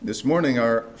This morning,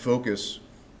 our focus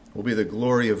will be the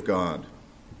glory of God.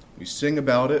 We sing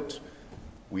about it.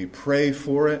 We pray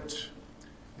for it.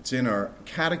 It's in our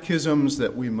catechisms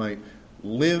that we might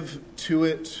live to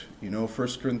it. You know,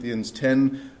 1 Corinthians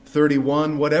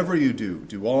 10:31, whatever you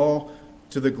do all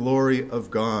to the glory of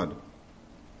God.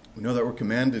 We know that we're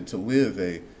commanded to live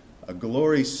a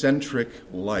glory-centric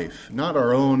life, not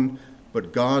our own,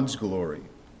 but God's glory.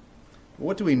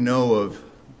 What do we know of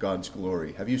God's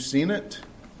glory? Have you seen it?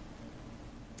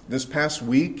 This past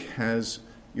week, has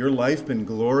your life been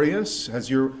glorious? Has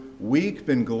your week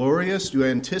been glorious? Do you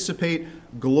anticipate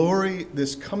glory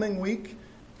this coming week?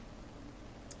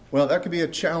 Well, that could be a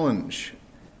challenge,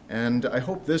 and I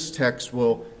hope this text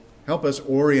will help us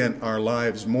orient our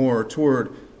lives more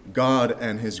toward God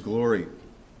and His glory,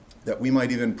 that we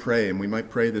might even pray, and we might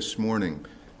pray this morning,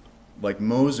 like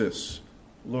Moses,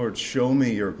 Lord, show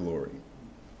me your glory.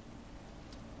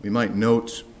 We might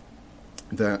note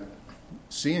that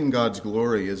seeing God's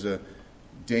glory is a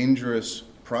dangerous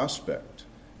prospect.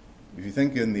 If you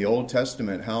think in the Old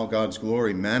Testament how God's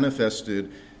glory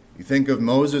manifested, you think of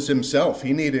Moses himself.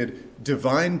 He needed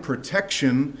divine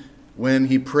protection when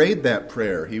he prayed that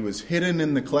prayer. He was hidden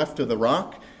in the cleft of the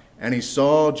rock, and he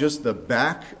saw just the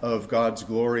back of God's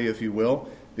glory, if you will,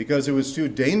 because it was too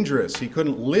dangerous. He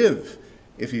couldn't live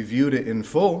if he viewed it in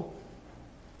full.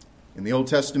 And the Old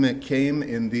Testament came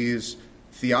in these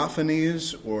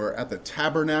theophanies or at the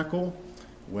tabernacle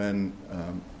when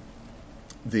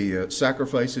the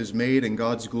sacrifice is made and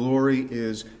God's glory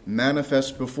is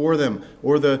manifest before them,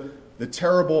 or the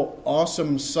terrible,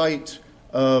 awesome sight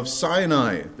of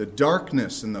Sinai, the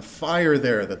darkness and the fire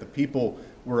there that the people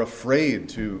were afraid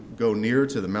to go near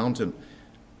to the mountain.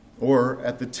 Or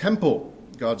at the temple,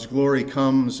 God's glory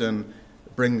comes and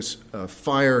brings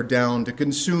fire down to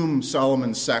consume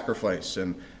Solomon's sacrifice,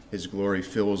 and His glory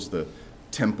fills the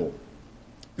temple.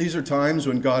 These are times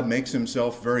when God makes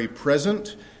Himself very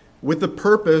present with the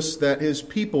purpose that His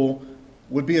people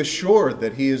would be assured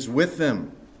that He is with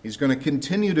them. He's going to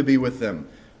continue to be with them,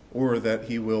 or that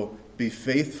He will be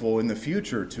faithful in the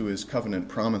future to His covenant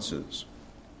promises.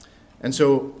 And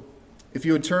so, if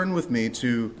you would turn with me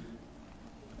to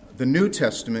the New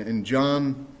Testament in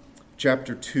John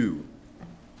chapter 2.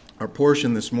 Our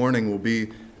portion this morning will be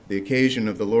the occasion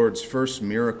of the Lord's first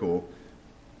miracle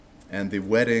and the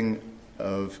wedding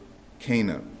of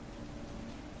Cana.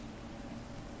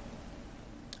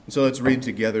 So let's read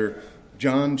together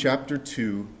John chapter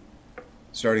 2,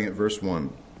 starting at verse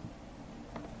 1.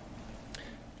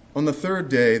 On the third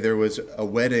day there was a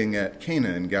wedding at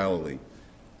Cana in Galilee,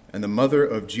 and the mother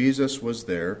of Jesus was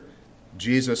there.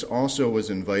 Jesus also was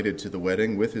invited to the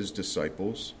wedding with His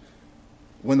disciples.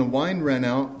 When the wine ran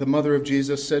out, the mother of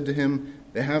Jesus said to Him,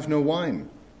 "They have no wine."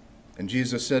 And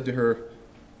Jesus said to her,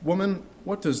 "Woman,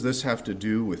 what does this have to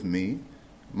do with me?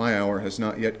 My hour has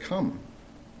not yet come."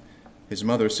 His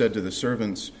mother said to the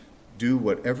servants, "Do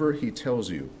whatever he tells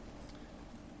you."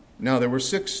 Now there were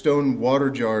 6 stone water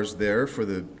jars there for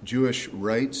the Jewish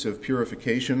rites of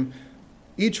purification,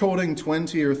 each holding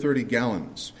 20 or 30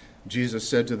 gallons. Jesus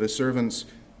said to the servants,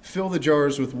 "Fill the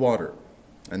jars with water."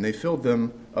 And they filled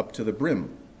them up to the brim.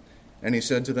 And He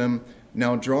said to them,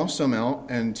 "Now draw some out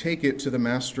and take it to the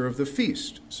master of the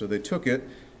feast." So they took it.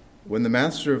 When the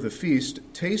master of the feast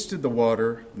tasted the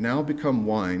water, now become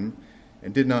wine,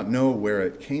 and did not know where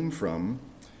it came from,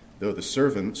 though the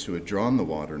servants who had drawn the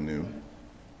water knew,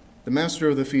 the master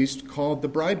of the feast called the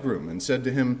bridegroom and said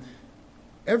to him,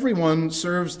 "Everyone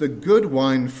serves the good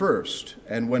wine first,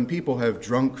 and when people have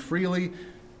drunk freely,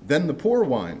 then the poor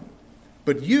wine.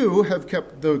 But you have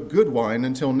kept the good wine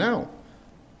until now."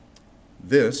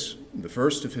 This, the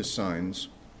first of His signs,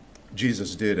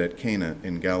 Jesus did at Cana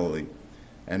in Galilee,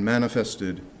 and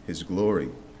manifested His glory,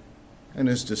 and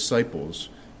His disciples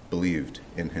believed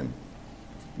in Him.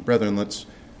 Brethren, let's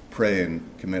pray and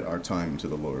commit our time to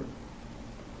the Lord.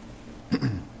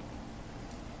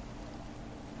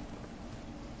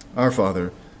 Our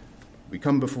Father, we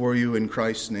come before You in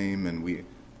Christ's name, and we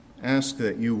ask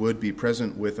that You would be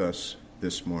present with us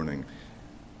this morning.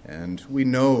 And we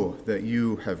know that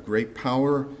You have great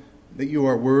power, that You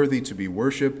are worthy to be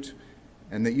worshipped,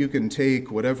 and that You can take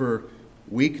whatever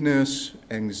weakness,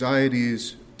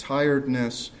 anxieties,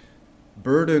 tiredness,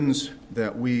 burdens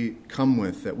that we come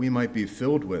with, that we might be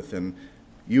filled with, and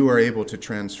You are able to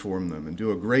transform them and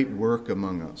do a great work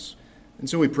among us. And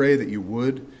so we pray that You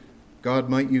would. God,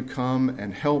 might You come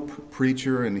and help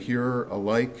preacher and hearer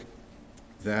alike,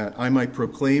 that I might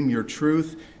proclaim Your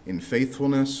truth in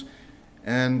faithfulness,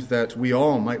 and that we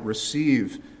all might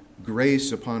receive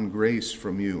grace upon grace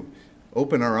from You.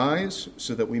 Open our eyes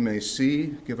so that we may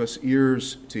see. Give us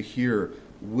ears to hear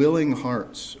willing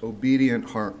hearts,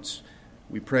 obedient hearts.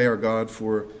 We pray, our God,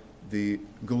 for the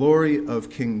glory of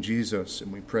King Jesus,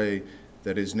 and we pray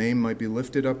that his name might be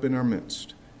lifted up in our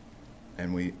midst.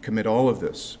 And we commit all of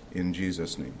this in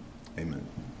Jesus' name. Amen.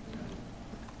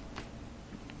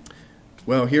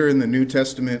 Well, here in the New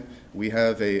Testament, we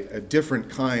have a different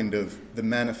kind of the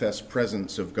manifest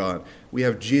presence of God. We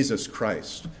have Jesus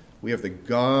Christ. We have the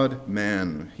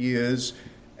God-man. He is,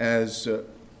 as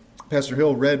Pastor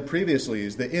Hill read previously,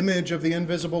 is the image of the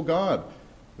invisible God.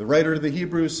 The writer of the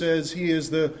Hebrews says he is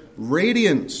the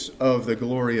radiance of the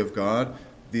glory of God,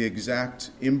 the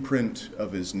exact imprint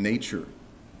of his nature.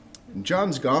 And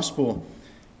John's gospel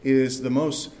is the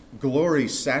most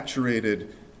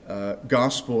glory-saturated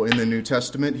gospel in the New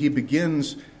Testament. He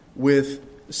begins with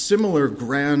similar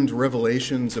grand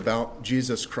revelations about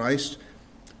Jesus Christ.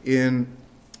 In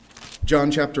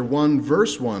John chapter 1,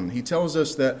 verse 1, he tells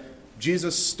us that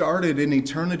Jesus started in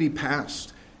eternity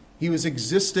past. He was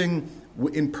existing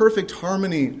in perfect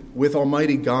harmony with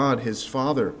Almighty God, his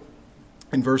Father.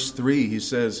 In verse 3, he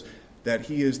says that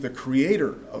he is the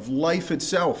creator of life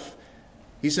itself.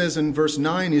 He says in verse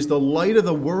 9, he's the light of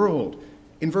the world.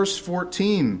 In verse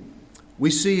 14, we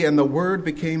see, and the Word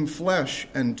became flesh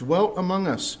and dwelt among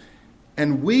us.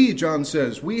 And we, John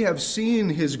says, we have seen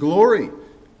his glory,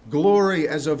 glory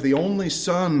as of the only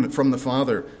Son from the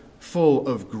Father, full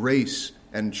of grace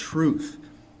and truth.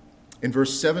 In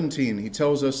verse 17, he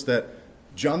tells us that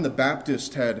John the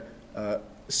Baptist had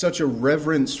such a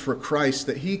reverence for Christ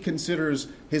that he considers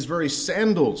his very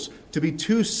sandals to be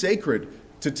too sacred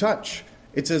to touch.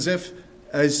 It's as if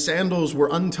his sandals were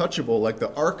untouchable, like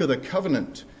the Ark of the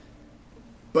Covenant.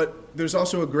 But there's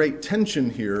also a great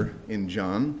tension here in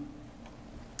John,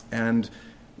 and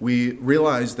we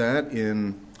realize that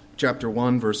in chapter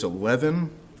 1, verse 11,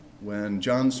 when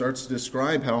John starts to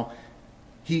describe how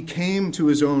he came to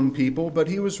his own people, but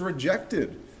he was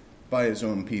rejected by his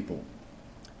own people.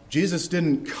 Jesus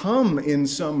didn't come in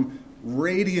some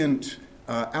radiant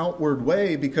outward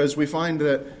way, because we find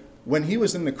that when he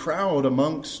was in the crowd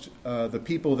amongst the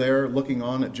people there looking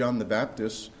on at John the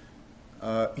Baptist,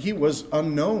 he was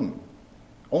unknown.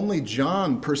 Only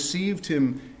John perceived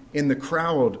him in the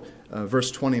crowd,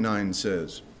 verse 29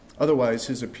 says. Otherwise,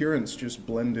 his appearance just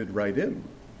blended right in.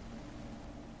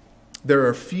 There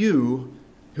are few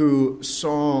who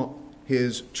saw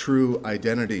his true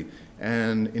identity.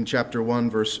 And in chapter 1,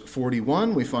 verse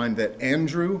 41, we find that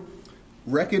Andrew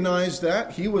recognized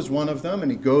that. He was one of them,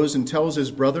 and he goes and tells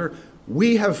his brother,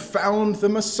 "We have found the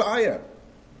Messiah."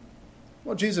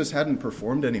 Well, Jesus hadn't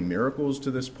performed any miracles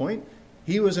to this point.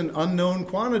 He was an unknown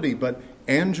quantity, but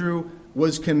Andrew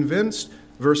was convinced.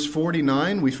 Verse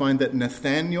 49, we find that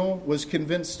Nathanael was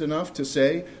convinced enough to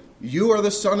say, "You are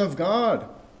the Son of God.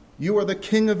 You are the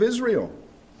King of Israel."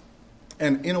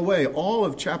 And in a way, all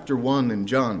of chapter 1 in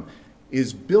John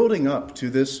is building up to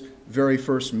this very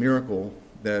first miracle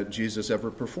that Jesus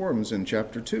ever performs in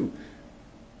chapter 2.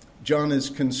 John is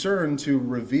concerned to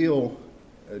reveal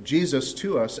Jesus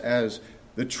to us as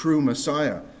the true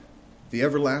Messiah, the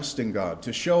everlasting God,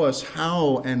 to show us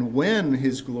how and when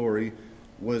his glory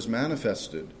was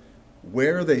manifested,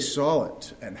 where they saw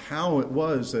it, and how it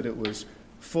was that it was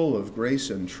full of grace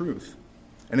and truth.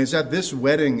 And it's at this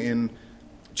wedding in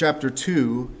chapter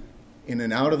 2, in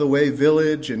an out-of-the-way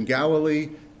village in Galilee,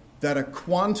 that a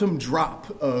quantum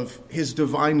drop of his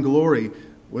divine glory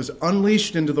was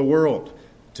unleashed into the world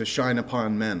to shine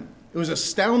upon men. It was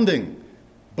astounding,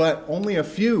 but only a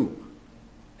few,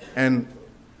 and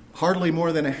hardly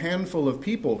more than a handful of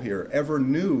people here ever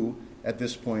knew at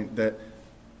this point that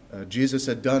Jesus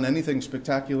had done anything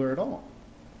spectacular at all.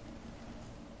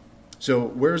 So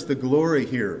where's the glory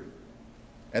here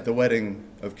at the wedding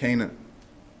of Cana?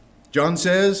 John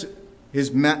says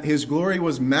his glory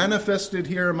was manifested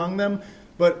here among them,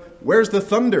 but where's the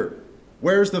thunder?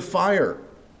 Where's the fire?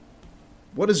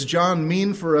 What does John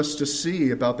mean for us to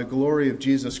see about the glory of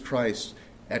Jesus Christ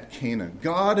at Cana?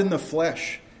 God in the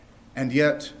flesh, and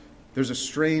yet there's a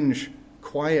strange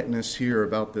quietness here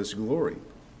about this glory.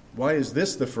 Why is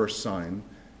this the first sign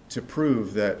to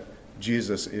prove that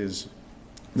Jesus is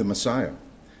the Messiah?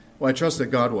 Well, I trust that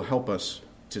God will help us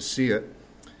to see it,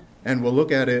 and we'll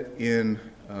look at it in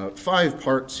 5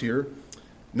 parts here,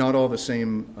 not all the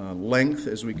same length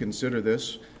as we consider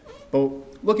this, but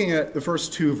looking at the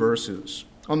first 2 verses.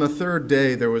 On the 3rd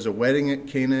day there was a wedding at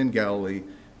Cana in Galilee,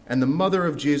 and the mother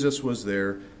of Jesus was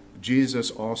there.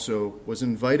 Jesus also was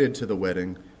invited to the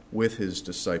wedding with his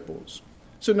disciples.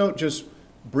 So note just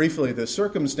briefly the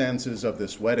circumstances of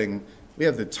this wedding. We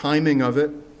have the timing of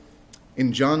it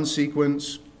in John's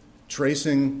sequence,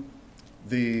 tracing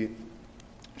the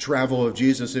travel of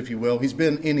Jesus, if you will. He's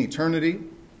been in eternity.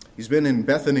 He's been in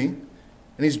Bethany,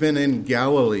 and he's been in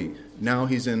Galilee. Now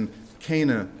he's in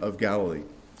Cana of Galilee.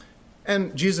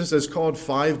 And Jesus has called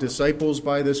 5 disciples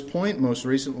by this point, most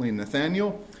recently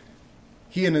Nathanael.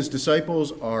 He and his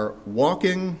disciples are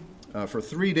walking for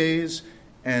 3 days,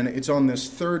 and it's on this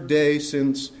 3rd day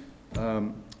since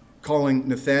calling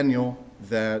Nathanael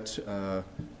that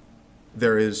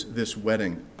there is this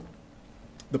wedding.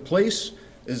 The place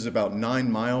is about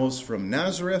 9 miles from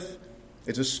Nazareth.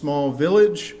 It's a small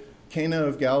village, Cana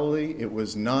of Galilee. It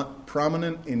was not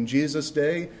prominent in Jesus'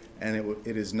 day, and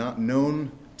it is not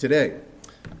known today.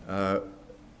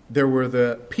 There were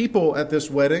the people at this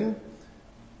wedding.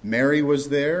 Mary was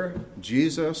there,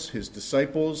 Jesus, his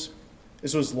disciples.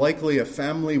 This was likely a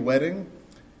family wedding,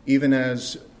 even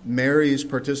as Mary's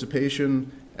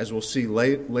participation, as we'll see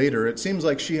later, it seems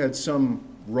like she had some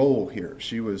role here.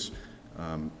 She was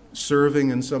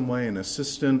serving in some way, an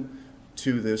assistant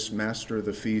to this master of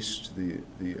the feast,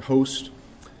 the host.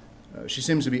 She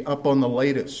seems to be up on the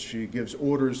latest. She gives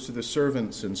orders to the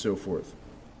servants and so forth.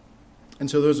 And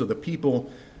so those are the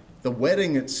people. The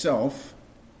wedding itself,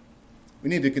 we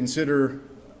need to consider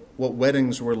what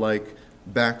weddings were like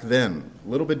back then. A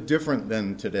little bit different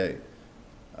than today.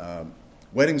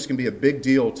 Weddings can be a big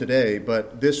deal today,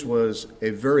 but this was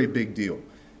a very big deal.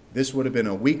 This would have been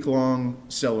a week-long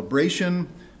celebration.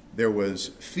 There was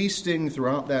feasting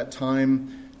throughout that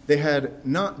time. They had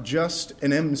not just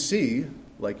an MC,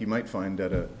 like you might find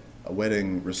at a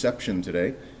wedding reception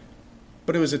today,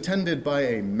 but it was attended by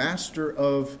a master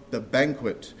of the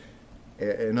banquet.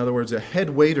 In other words, a head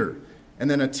waiter, and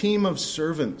then a team of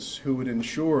servants who would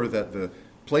ensure that the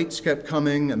plates kept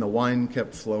coming and the wine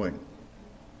kept flowing.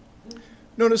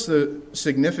 Notice the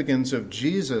significance of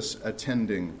Jesus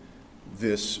attending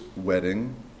this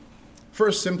wedding.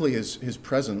 First, simply his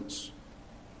presence.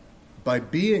 By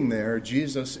being there,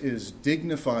 Jesus is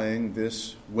dignifying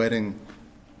this wedding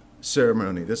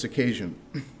ceremony, this occasion.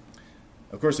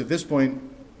 Of course, at this point,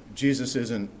 Jesus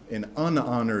isn't an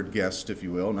unhonored guest, if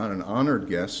you will, not an honored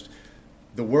guest.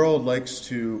 The world likes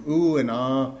to ooh and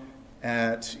ah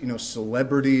at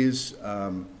celebrities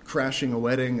crashing a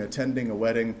wedding, attending a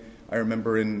wedding. I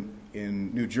remember in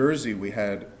New Jersey, we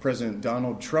had President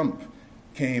Donald Trump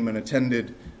came and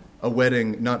attended a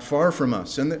wedding not far from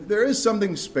us. And there is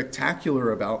something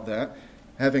spectacular about that,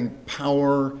 having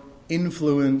power,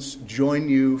 influence, join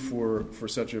you for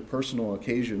such a personal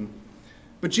occasion.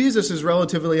 But Jesus is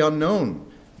relatively unknown.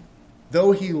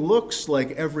 Though he looks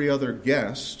like every other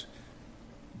guest,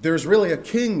 there's really a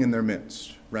king in their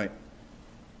midst, right?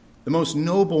 The most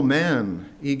noble man,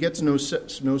 he gets no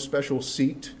special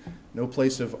seat, no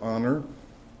place of honor,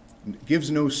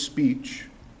 gives no speech.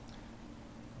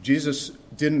 Jesus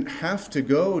didn't have to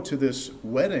go to this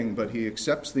wedding, but he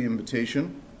accepts the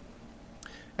invitation.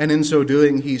 And in so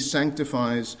doing, he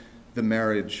sanctifies the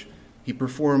marriage. He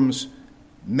performs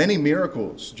many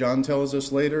miracles. John tells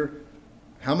us later,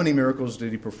 how many miracles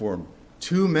did he perform?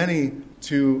 Too many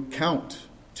to count,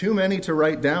 too many to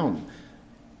write down.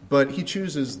 But he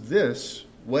chooses this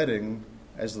wedding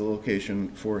as the location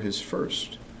for his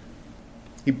first.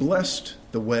 He blessed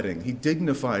the wedding. He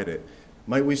dignified it.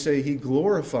 Might we say he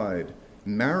glorified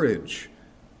marriage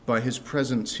by his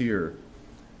presence here.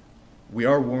 We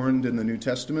are warned in the New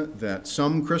Testament that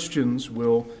some Christians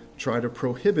will try to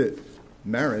prohibit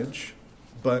marriage,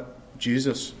 but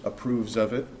Jesus approves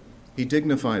of it. He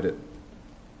dignified it.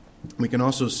 We can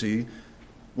also see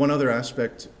one other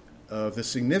aspect of the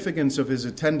significance of his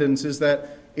attendance is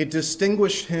that it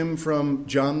distinguished him from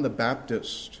John the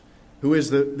Baptist, who is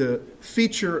the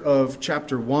feature of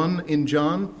chapter 1 in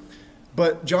John.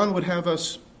 But John would have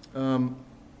us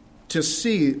to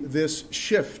see this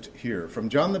shift here from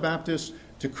John the Baptist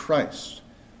to Christ.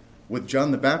 With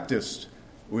John the Baptist,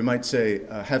 we might say,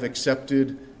 have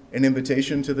accepted an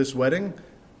invitation to this wedding.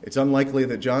 It's unlikely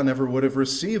that John ever would have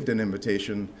received an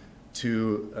invitation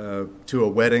to a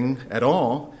wedding at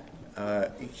all.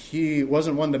 He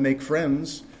wasn't one to make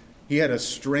friends. He had a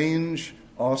strange,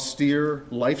 austere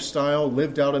lifestyle,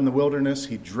 lived out in the wilderness.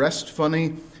 He dressed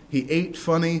funny. He ate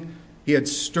funny. He had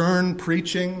stern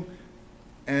preaching.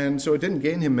 And so it didn't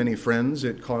gain him many friends.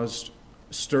 It caused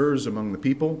stirs among the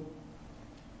people.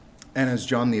 And as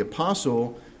John the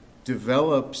Apostle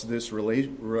develops this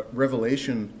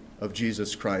revelation of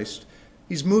Jesus Christ,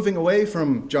 he's moving away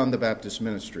from John the Baptist's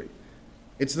ministry.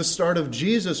 It's the start of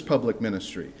Jesus' public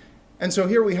ministry. And so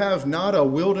here we have not a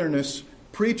wilderness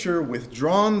preacher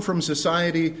withdrawn from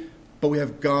society, but we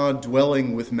have God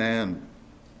dwelling with man.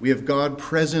 We have God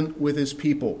present with his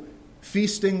people,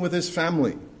 feasting with his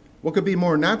family. What could be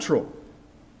more natural?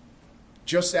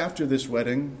 Just after this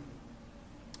wedding,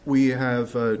 we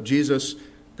have Jesus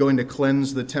going to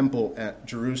cleanse the temple at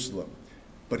Jerusalem.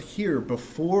 But here,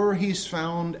 before he's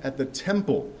found at the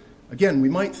temple, again, we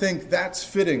might think that's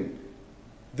fitting.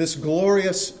 This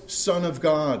glorious Son of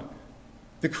God,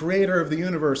 the creator of the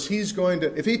universe,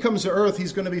 if he comes to earth,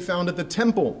 he's going to be found at the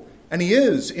temple. And he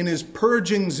is, in his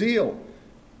purging zeal.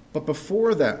 But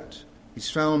before that,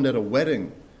 he's found at a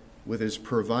wedding with his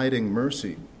providing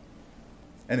mercy.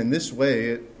 And in this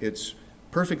way, it's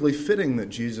perfectly fitting that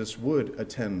Jesus would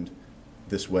attend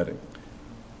this wedding.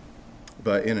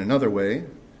 But in another way,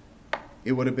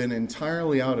 it would have been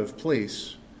entirely out of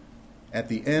place at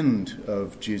the end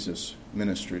of Jesus'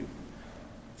 ministry.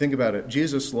 Think about it.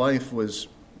 Jesus' life was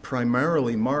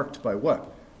primarily marked by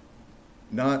what?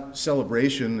 Not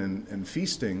celebration and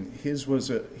feasting. He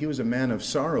was a man of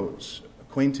sorrows,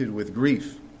 acquainted with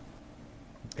grief.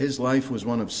 His life was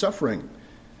one of suffering.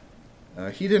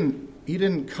 He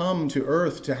didn't come to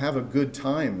earth to have a good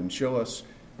time and show us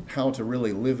how to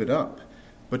really live it up,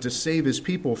 but to save his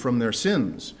people from their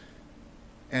sins.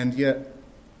 And yet,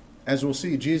 as we'll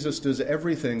see, Jesus does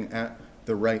everything at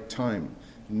the right time.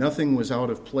 Nothing was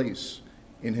out of place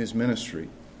in his ministry.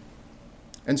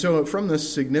 And so from the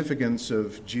significance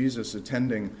of Jesus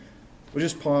attending, we'll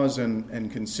just pause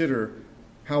and consider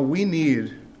how we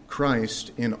need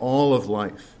Christ in all of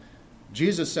life.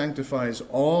 Jesus sanctifies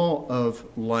all of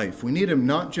life. We need him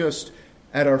not just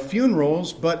at our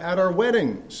funerals, but at our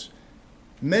weddings.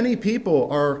 Many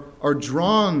people are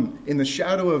drawn in the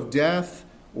shadow of death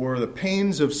or the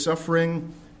pains of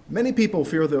suffering. Many people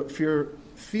feel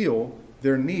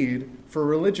their need for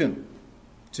religion,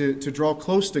 to draw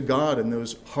close to God in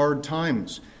those hard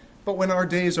times. But when our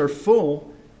days are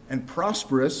full and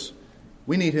prosperous,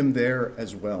 we need him there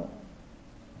as well.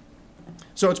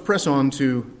 So let's press on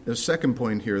to the second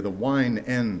point here. The wine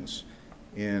ends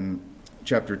in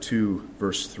chapter 2,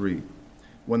 verse 3.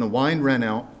 When the wine ran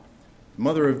out, the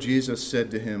mother of Jesus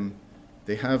said to him,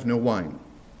 "They have no wine."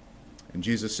 And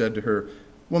Jesus said to her,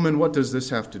 "Woman, what does this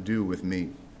have to do with me?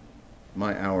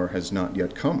 My hour has not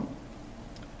yet come."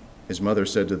 His mother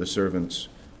said to the servants,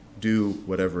 "Do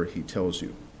whatever he tells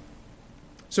you."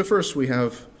 So first we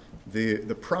have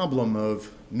the problem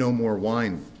of no more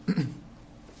wine.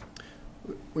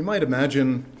 We might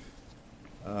imagine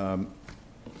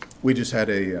we just had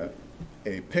a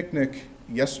picnic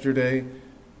yesterday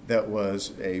that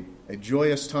was a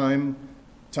joyous time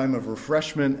of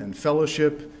refreshment and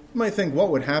fellowship. You might think, what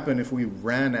would happen if we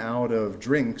ran out of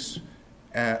drinks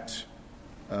at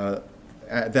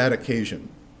that occasion?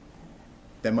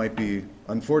 That might be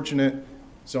unfortunate.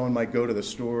 Someone might go to the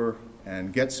store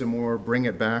and get some more, bring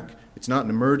it back. It's not an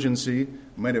emergency.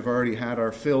 We might have already had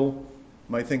our fill.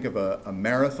 Might think of a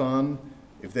marathon.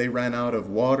 If they ran out of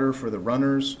water for the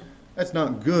runners, that's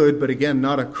not good, but again,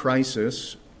 not a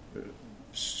crisis.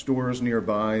 Stores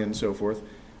nearby and so forth.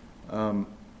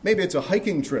 Maybe it's a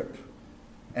hiking trip,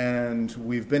 and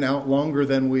we've been out longer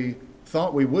than we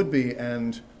thought we would be,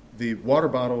 and the water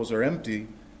bottles are empty,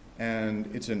 and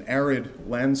it's an arid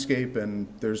landscape, and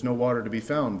there's no water to be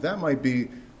found. That might be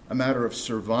a matter of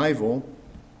survival.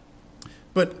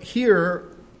 But here,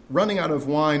 running out of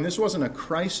wine, this wasn't a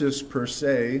crisis per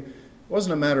se. It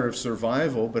wasn't a matter of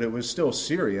survival, but it was still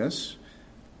serious.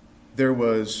 There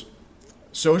was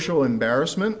social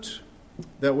embarrassment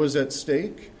that was at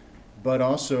stake, but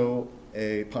also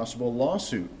a possible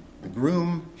lawsuit. The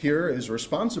groom here is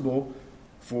responsible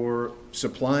for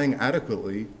supplying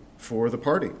adequately for the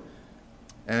party.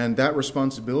 And that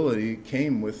responsibility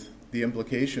came with the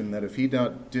implication that if he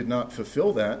did not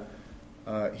fulfill that,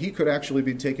 he could actually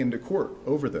be taken to court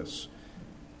over this.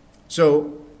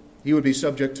 So he would be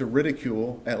subject to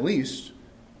ridicule at least,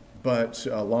 but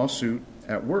a lawsuit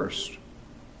at worst.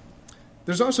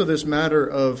 There's also this matter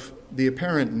of the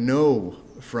apparent no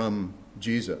from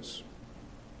Jesus.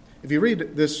 If you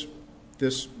read this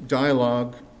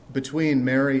dialogue between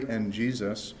Mary and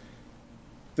Jesus,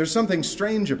 there's something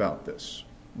strange about this,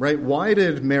 right? Why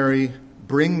did Mary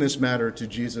bring this matter to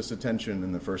Jesus' attention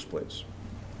in the first place?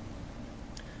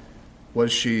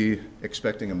 Was she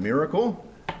expecting a miracle?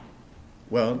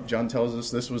 Well, John tells us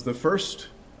this was the first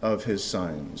of his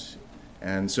signs.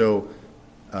 And so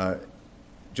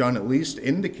John at least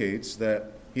indicates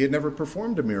that he had never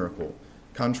performed a miracle.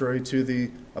 Contrary to the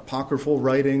apocryphal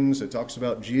writings, it talks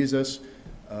about Jesus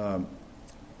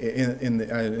in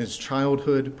his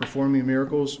childhood performing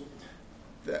miracles.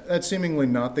 That's seemingly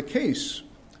not the case.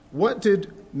 What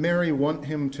did Mary want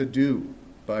him to do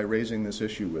by raising this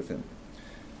issue with him?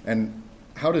 And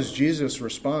how does Jesus'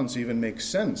 response even make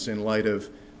sense in light of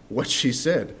what she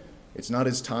said? It's not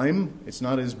his time. It's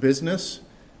not his business.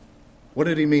 What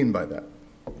did he mean by that?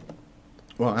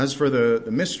 Well, as for the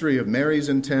mystery of Mary's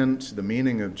intent, the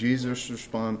meaning of Jesus'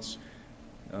 response,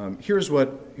 here's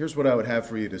what I would have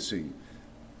for you to see.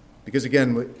 Because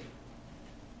again,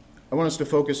 I want us to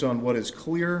focus on what is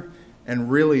clear and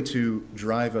really to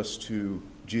drive us to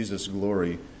Jesus'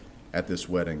 glory at this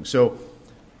wedding. So,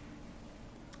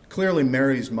 clearly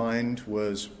Mary's mind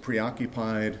was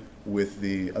preoccupied with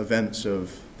the events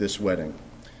of this wedding.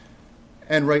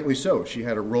 And rightly so. She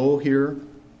had a role here.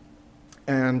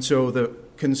 And so the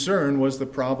concern was the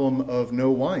problem of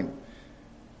no wine.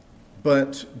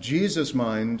 But Jesus'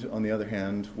 mind, on the other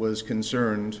hand, was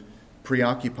concerned,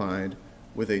 preoccupied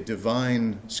with a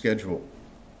divine schedule.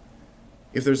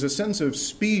 If there's a sense of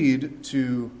speed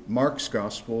to Mark's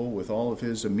gospel with all of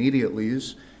his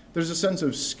immediatelys, there's a sense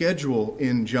of schedule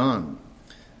in John.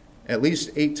 At least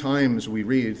 8 times we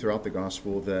read throughout the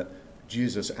gospel that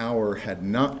Jesus' hour had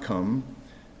not come.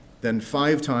 Then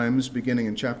 5 times, beginning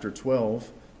in chapter 12,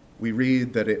 we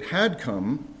read that it had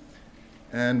come.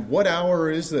 And what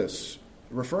hour is this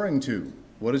referring to?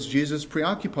 What is Jesus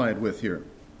preoccupied with here?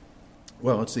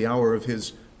 Well, it's the hour of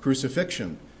his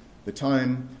crucifixion, the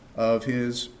time of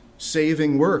his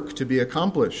saving work to be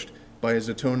accomplished by his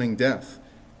atoning death.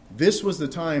 This was the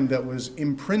time that was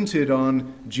imprinted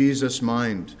on Jesus'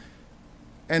 mind.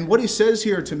 And what he says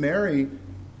here to Mary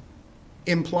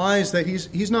implies that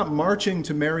he's not marching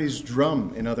to Mary's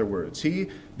drum, in other words.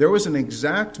 There was an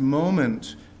exact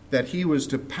moment that he was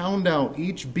to pound out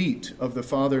each beat of the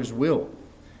Father's will.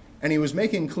 And he was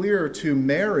making clear to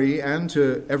Mary and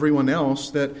to everyone else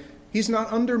that he's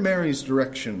not under Mary's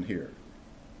direction here.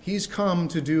 He's come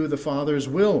to do the Father's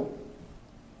will.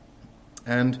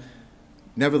 And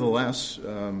nevertheless,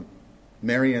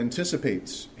 Mary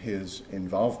anticipates his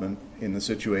involvement in the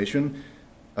situation.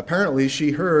 Apparently,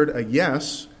 she heard a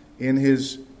yes in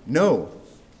his no,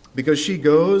 because she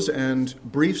goes and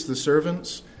briefs the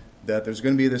servants that there's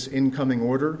going to be this incoming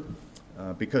order,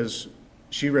 because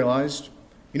she realized,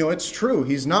 it's true,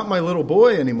 he's not my little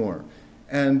boy anymore,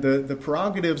 and the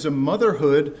prerogatives of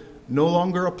motherhood no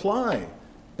longer apply.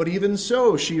 But even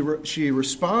so, she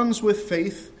responds with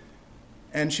faith,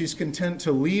 and she's content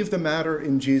to leave the matter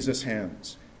in Jesus'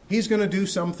 hands. He's going to do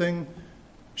something.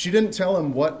 She didn't tell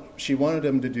him what she wanted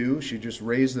him to do. She just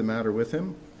raised the matter with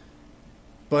him.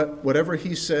 But whatever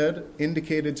he said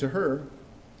indicated to her,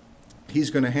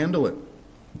 he's going to handle it.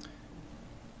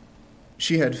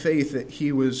 She had faith that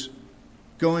he was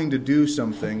going to do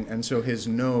something, and so his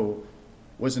no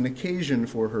was an occasion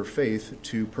for her faith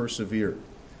to persevere.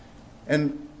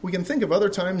 And we can think of other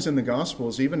times in the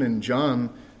Gospels, even in John,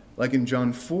 like in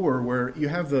John 4, where you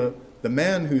have the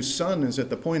man whose son is at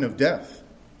the point of death.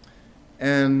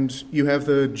 And you have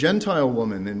the Gentile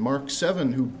woman in Mark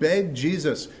 7 who begged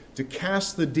Jesus to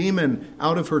cast the demon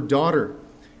out of her daughter.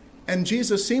 And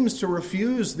Jesus seems to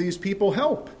refuse these people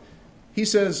help. He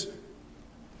says,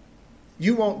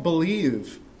 you won't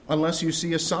believe unless you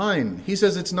see a sign. He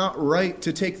says it's not right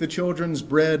to take the children's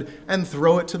bread and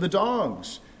throw it to the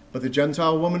dogs. But the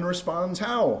Gentile woman responds,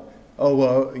 how?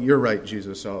 Oh, you're right,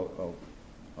 Jesus. I'll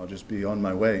just be on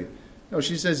my way. No,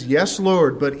 she says, yes,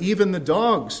 Lord, but even the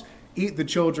dogs eat the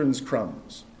children's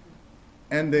crumbs.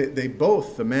 And they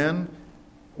both, the man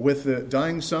with the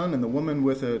dying son and the woman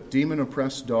with a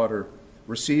demon-oppressed daughter,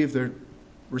 receive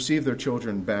their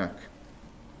children back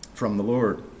from the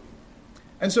Lord.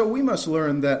 And so we must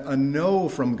learn that a no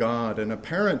from God, an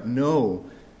apparent no,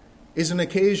 is an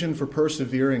occasion for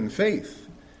persevering faith.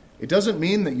 It doesn't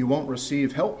mean that you won't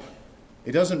receive help.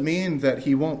 It doesn't mean that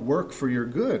he won't work for your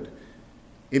good.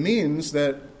 It means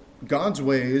that God's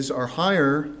ways are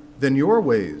higher than your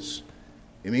ways.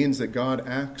 It means that God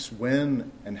acts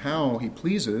when and how he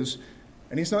pleases,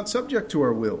 and he's not subject to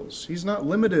our wills. He's not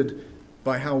limited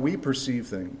by how we perceive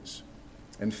things.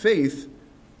 And faith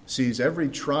sees every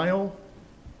trial,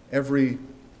 every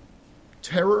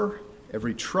terror,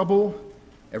 every trouble,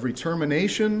 every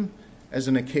termination as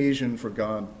an occasion for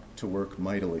God to work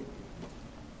mightily.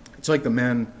 It's like the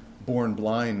man born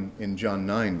blind in John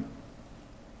 9.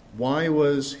 Why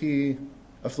was he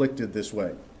afflicted this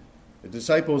way? The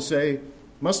disciples say,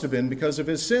 must have been because of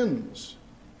his sins,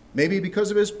 maybe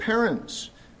because of his parents.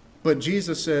 But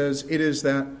Jesus says it is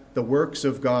that the works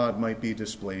of God might be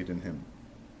displayed in him.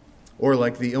 Or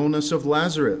like the illness of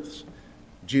Lazarus.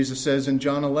 Jesus says in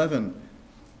John 11,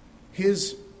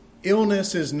 his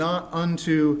illness is not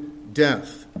unto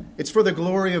death. It's for the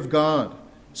glory of God,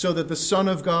 so that the Son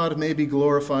of God may be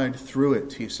glorified through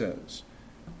it, he says.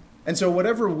 And so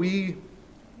whatever we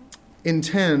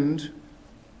intend,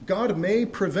 God may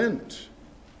prevent,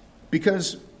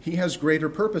 because he has greater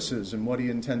purposes in what he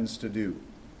intends to do.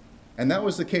 And that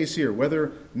was the case here.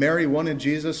 Whether Mary wanted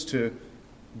Jesus to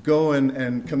go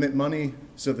and commit money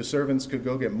so the servants could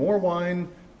go get more wine,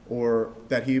 or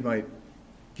that he might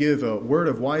give a word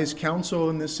of wise counsel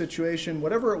in this situation.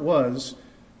 Whatever it was,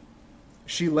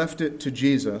 she left it to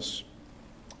Jesus,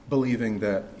 believing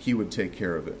that he would take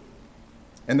care of it.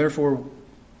 And therefore,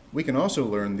 we can also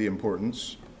learn the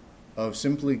importance of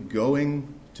simply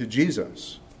going to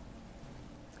Jesus.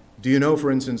 Do you know, for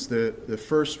instance, the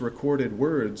first recorded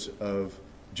words of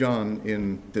John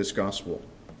in this gospel?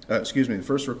 The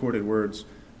first recorded words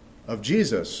of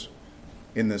Jesus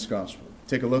in this gospel.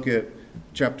 Take a look at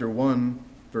chapter 1,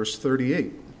 verse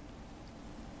 38.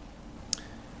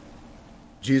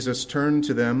 Jesus turned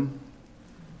to them,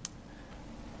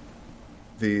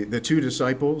 the two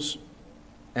disciples,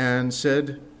 and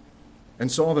said,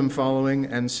 and saw them following,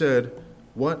 and said,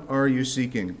 "What are you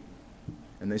seeking?"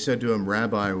 And they said to him,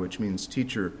 "Rabbi," which means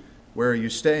teacher, "where are you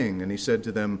staying?" And he said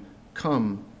to them,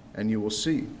 "Come, and you will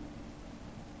see."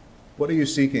 What are you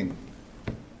seeking?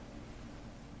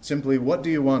 Simply, what do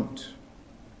you want?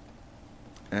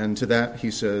 And to that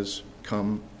he says,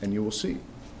 "Come, and you will see."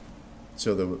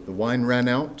 So the wine ran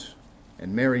out,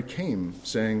 and Mary came,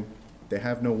 saying, "They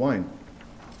have no wine."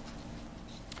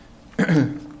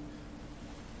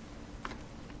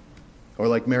 Or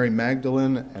like Mary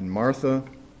Magdalene and Martha,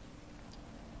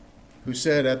 who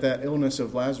said at that illness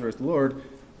of Lazarus, "Lord,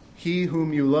 he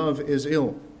whom you love is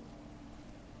ill."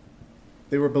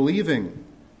 They were believing,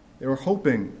 they were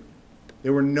hoping,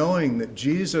 they were knowing that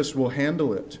Jesus will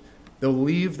handle it. They'll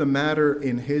leave the matter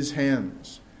in his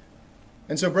hands.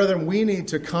 And so, brethren, we need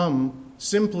to come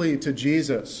simply to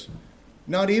Jesus,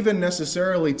 not even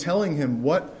necessarily telling him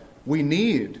what we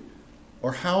need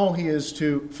or how he is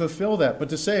to fulfill that, but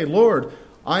to say, "Lord,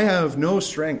 I have no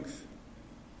strength.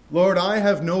 Lord, I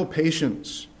have no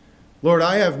patience. Lord,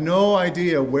 I have no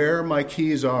idea where my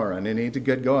keys are, and I need to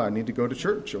get going. I need to go to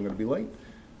church. I'm going to be late.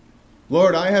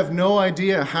 Lord, I have no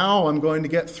idea how I'm going to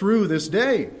get through this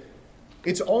day."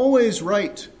 It's always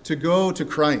right to go to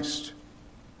Christ.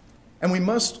 And we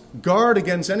must guard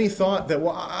against any thought that,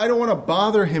 well, I don't want to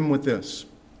bother him with this.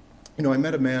 You know, I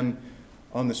met a man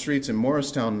on the streets in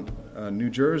Morristown, New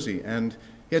Jersey, and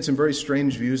he had some very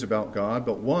strange views about God,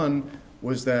 but one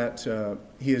was that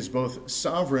he is both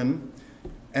sovereign,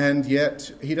 and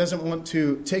yet he doesn't want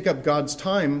to take up God's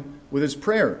time with his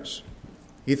prayers.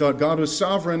 He thought God was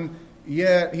sovereign,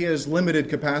 yet he has limited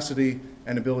capacity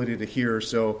and ability to hear,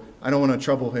 so I don't want to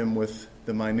trouble him with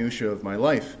the minutiae of my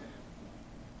life.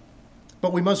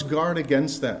 But we must guard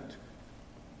against that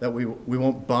we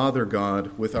won't bother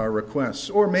God with our requests.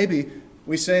 Or maybe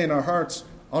we say in our hearts,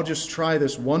 "I'll just try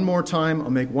this one more time,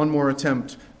 I'll make one more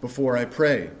attempt before I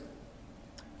pray."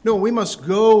 No, we must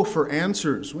go for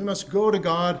answers. We must go to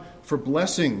God for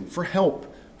blessing, for help,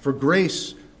 for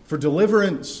grace, for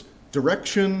deliverance,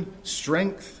 direction,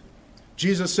 strength.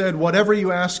 Jesus said, "Whatever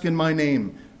you ask in my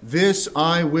name, this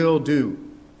I will do."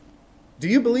 Do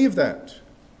you believe that?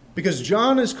 Because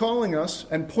John is calling us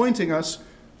and pointing us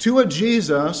to a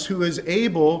Jesus who is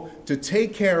able to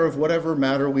take care of whatever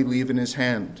matter we leave in his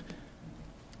hand.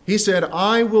 He said,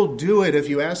 "I will do it if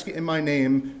you ask it in my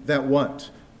name," that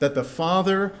what? That the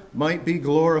Father might be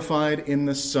glorified in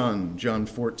the Son, John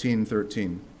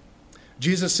 14:13.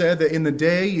 Jesus said that in that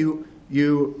day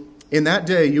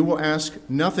you will ask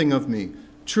nothing of me.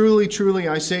 Truly, truly,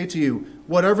 I say to you,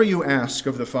 whatever you ask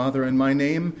of the Father in my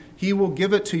name, he will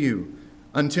give it to you.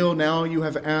 Until now you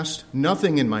have asked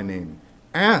nothing in my name.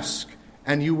 Ask,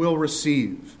 and you will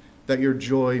receive, that your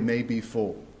joy may be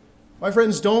full. My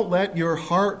friends, don't let your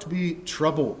heart be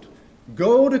troubled.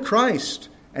 Go to Christ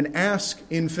and ask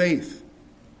in faith.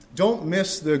 Don't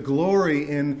miss the glory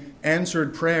in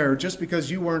answered prayer just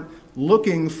because you weren't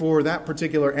looking for that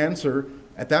particular answer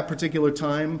at that particular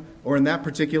time or in that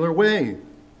particular way.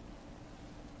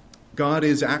 God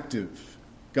is active.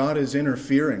 God is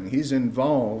interfering. He's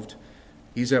involved.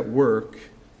 He's at work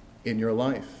in your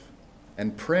life.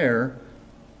 And prayer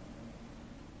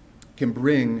can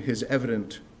bring his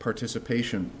evident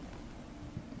participation.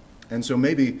 And so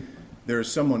maybe there's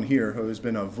someone here who has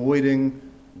been avoiding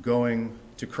going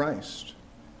to Christ.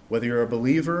 Whether you're a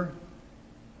believer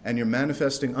and you're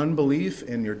manifesting unbelief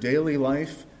in your daily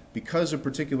life because of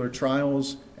particular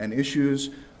trials and issues,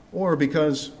 or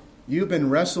because you've been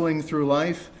wrestling through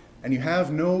life and you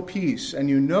have no peace, and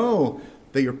you know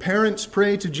that your parents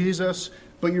pray to Jesus,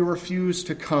 but you refuse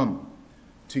to come.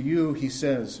 To you, he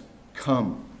says,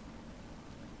 "Come."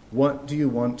 What do you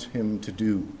want him to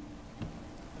do?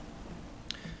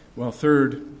 Well,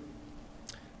 third,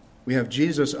 we have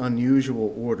Jesus'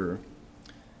 unusual order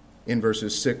in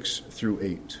verses 6 through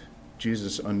 8.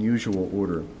 Jesus' unusual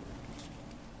order.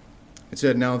 It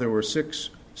said, "Now there were 6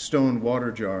 stone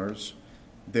water jars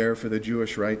there for the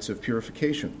Jewish rites of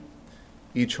purification,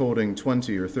 each holding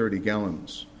 20 or 30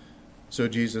 gallons. So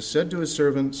Jesus said to his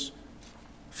servants,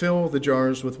 "Fill the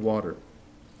jars with water."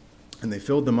 And they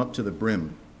filled them up to the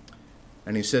brim.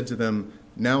 And he said to them,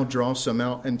 "Now draw some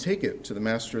out and take it to the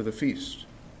master of the feast."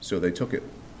 So they took it.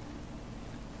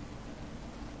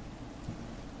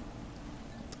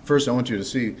 First, I want you to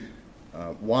see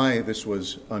why this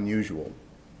was unusual.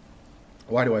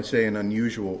 Why do I say an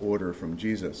unusual order from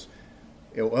Jesus?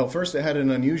 Well, first, it had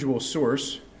an unusual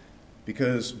source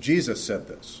because Jesus said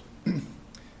this.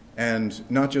 And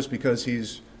not just because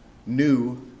he's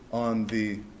new on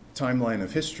the timeline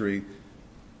of history,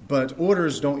 but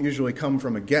orders don't usually come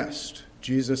from a guest.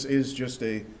 Jesus is just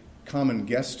a common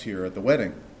guest here at the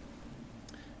wedding.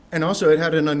 And also, it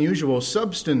had an unusual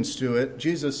substance to it.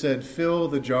 Jesus said, "Fill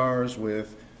the jars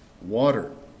with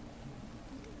water."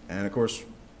 And of course,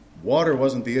 water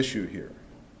wasn't the issue here,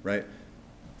 right?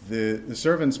 The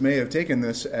servants may have taken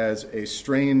this as a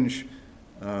strange,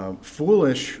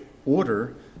 foolish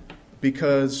order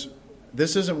because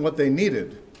this isn't what they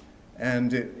needed.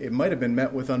 And it might have been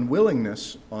met with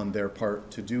unwillingness on their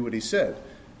part to do what he said.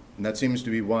 And that seems to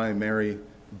be why Mary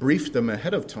briefed them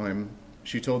ahead of time.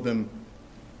 She told them,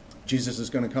 Jesus is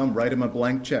going to come, write him a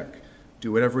blank check,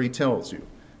 do whatever he tells you.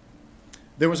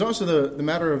 There was also the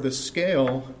matter of the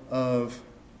scale of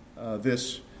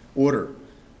this order.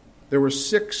 There were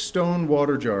 6 stone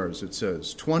water jars, it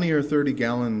says, 20 or 30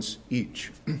 gallons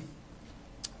each.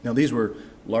 Now, these were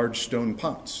large stone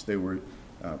pots. They were,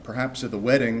 perhaps at the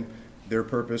wedding, their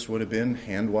purpose would have been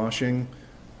hand washing,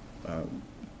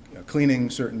 cleaning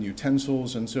certain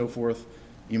utensils and so forth.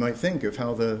 You might think of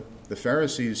how the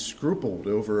Pharisees scrupled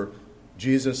over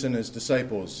Jesus and his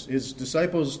disciples. His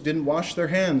disciples didn't wash their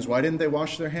hands. Why didn't they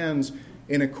wash their hands?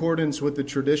 In accordance with the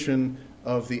tradition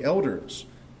of the elders.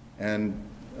 And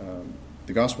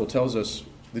the gospel tells us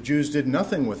the Jews did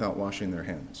nothing without washing their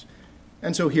hands.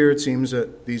 And so here it seems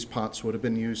that these pots would have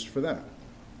been used for that.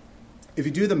 If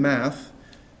you do the math,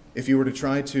 if you were to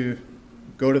try to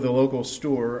go to the local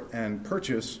store and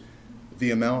purchase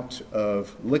the amount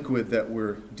of liquid that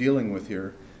we're dealing with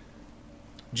here,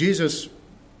 Jesus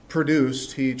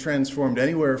he transformed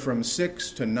anywhere from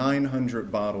 600 to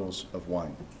 900 bottles of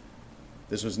wine.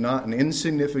 This was not an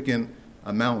insignificant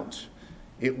amount.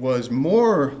 It was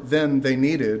more than they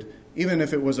needed, even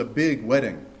if it was a big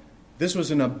wedding. This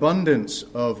was an abundance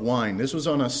of wine. This was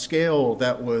on a scale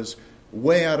that was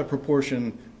way out of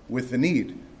proportion with the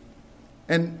need.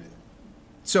 And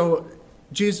so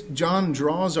John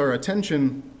draws our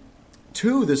attention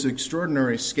to this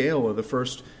extraordinary scale of the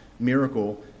first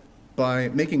miracle by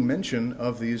making mention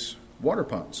of these water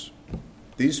pots,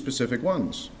 these specific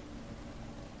ones.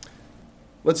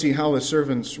 Let's see how the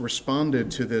servants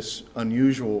responded to this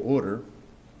unusual order.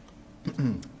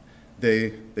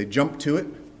 They jump to it.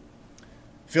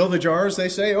 Fill the jars, they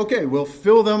say. Okay, we'll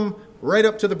fill them right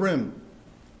up to the brim.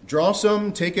 Draw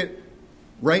some, take it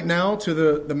right now to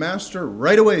the master.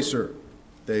 Right away, sir.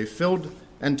 They filled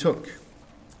and took.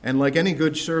 And like any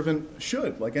good servant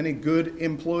should, like any good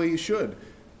employee should,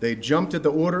 they jumped at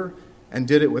the order and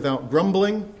did it without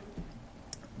grumbling.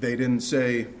 They didn't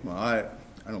say, well, I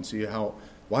don't see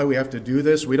why we have to do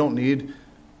this. We don't need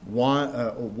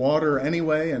water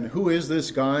anyway. And who is this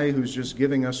guy who's just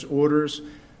giving us orders?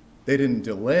 They didn't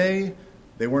delay.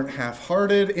 They weren't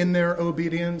half-hearted in their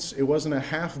obedience. It wasn't a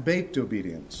half-baked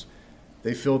obedience.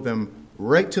 They filled them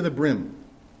right to the brim.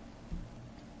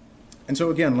 And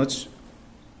so again, let's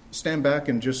stand back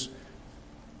and just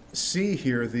see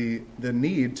here the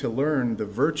need to learn the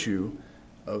virtue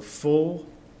of full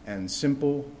and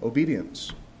simple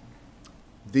obedience.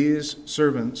 These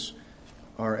servants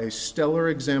are a stellar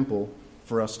example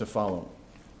for us to follow.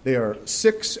 They are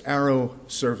 6-arrow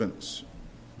servants.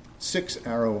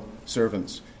 6-arrow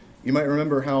servants. You might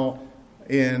remember how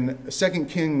in 2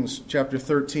 Kings chapter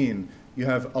 13, you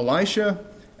have Elisha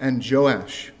and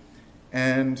Joash.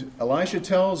 And Elisha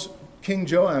tells King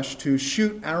Joash to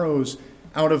shoot arrows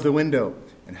out of the window.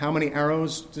 And how many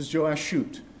arrows does Joash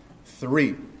shoot?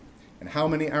 3. And how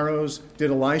many arrows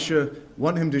did Elisha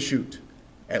want him to shoot?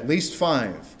 At least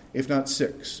 5, if not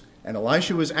 6. And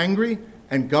Elisha was angry,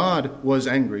 and God was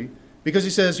angry, because he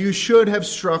says, you should have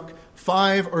struck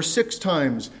 5 or 6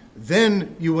 times,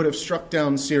 then you would have struck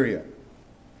down Syria.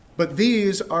 But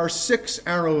these are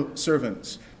 6-arrow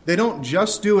servants. They don't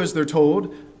just do as they're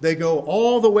told, they go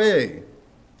all the way.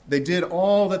 They did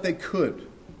all that they could.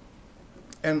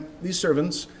 And these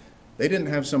servants, they didn't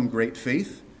have some great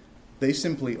faith. They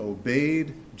simply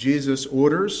obeyed Jesus'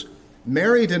 orders.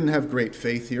 Mary didn't have great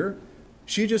faith here.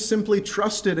 She just simply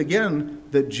trusted again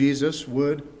that Jesus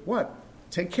would, what?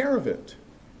 Take care of it.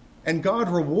 And God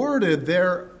rewarded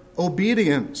their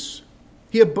obedience.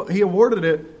 He rewarded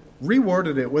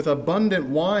it with abundant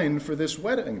wine for this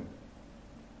wedding.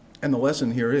 And the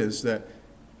lesson here is that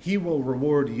he will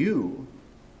reward you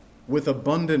with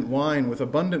abundant wine, with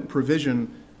abundant provision,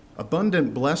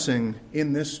 abundant blessing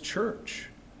in this church,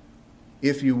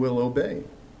 if you will obey.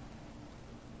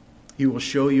 He will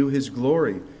show you his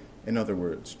glory, in other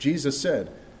words. Jesus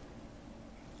said,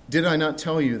 "Did I not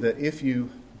tell you that if you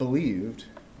believed,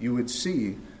 you would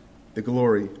see the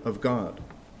glory of God?"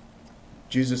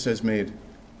 Jesus has made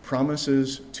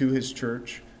promises to his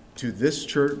church, to this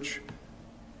church,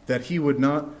 that he would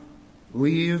not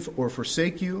leave or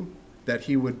forsake you, that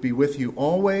he would be with you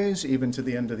always, even to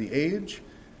the end of the age,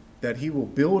 that he will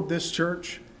build this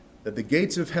church, that the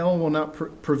gates of hell will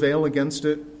not prevail against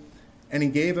it. And he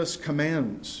gave us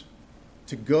commands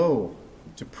to go,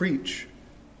 to preach,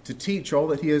 to teach all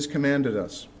that he has commanded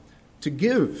us, to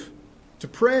give, to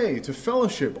pray, to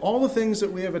fellowship, all the things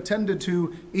that we have attended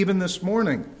to even this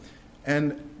morning.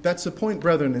 And that's the point,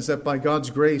 brethren, is that by God's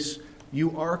grace,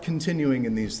 you are continuing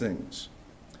in these things.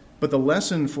 But the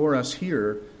lesson for us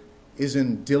here is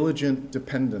in diligent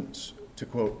dependence, to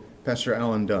quote Pastor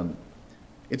Alan Dunn.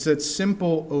 It's that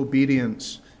simple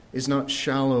obedience is not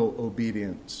shallow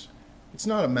obedience. It's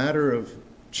not a matter of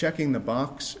checking the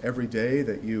box every day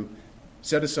that you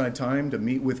set aside time to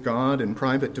meet with God in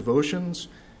private devotions.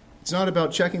 It's not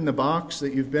about checking the box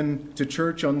that you've been to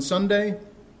church on Sunday.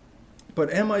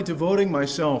 But am I devoting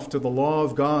myself to the law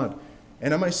of God?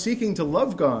 And am I seeking to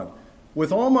love God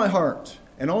with all my heart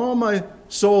and all my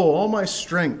soul, all my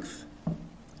strength?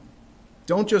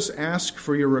 Don't just ask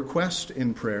for your request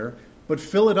in prayer, but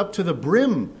fill it up to the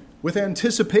brim with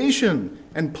anticipation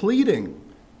and pleading.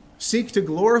 Seek to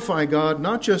glorify God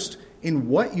not just in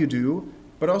what you do,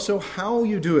 but also how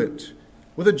you do it,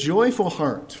 with a joyful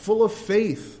heart, full of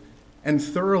faith, and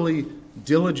thoroughly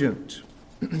diligent.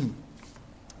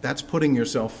 That's putting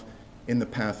yourself in the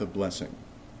path of blessing.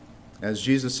 As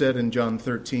Jesus said in John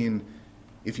 13,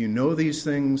 "If you know these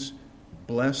things,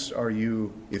 blessed are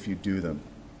you if you do them."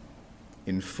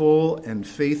 In full and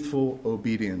faithful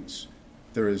obedience,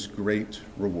 there is great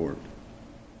reward.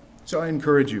 So I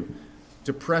encourage you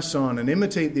to press on and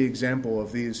imitate the example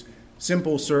of these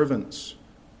simple servants.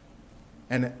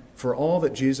 And for all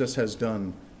that Jesus has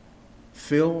done,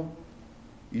 fill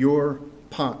your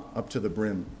pot up to the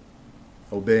brim,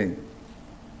 obeying.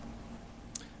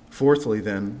 Fourthly,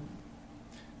 then,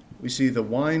 we see the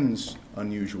wine's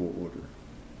unusual order.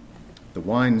 The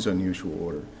wine's unusual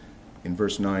order in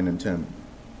verse 9 and 10.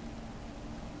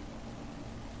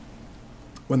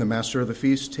 When the master of the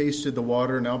feast tasted the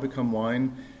water now become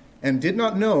wine, and did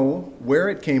not know where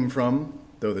it came from,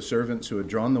 though the servants who had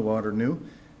drawn the water knew,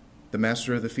 the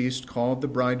master of the feast called the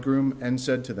bridegroom and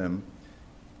said to them,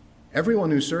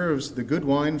 "Everyone who serves the good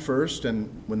wine first, and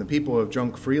when the people have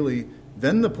drunk freely,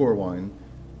 then the poor wine,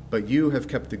 but you have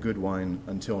kept the good wine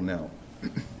until now."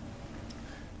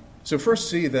 So first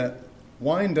see that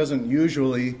wine doesn't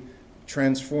usually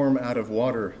transform out of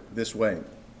water this way.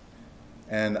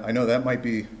 And I know that might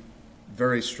be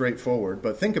very straightforward,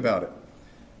 but think about it.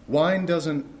 Wine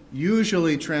doesn't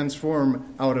usually transform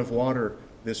out of water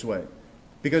this way.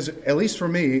 Because, at least for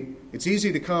me, it's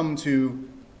easy to come to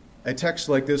a text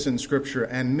like this in Scripture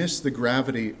and miss the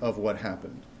gravity of what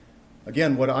happened.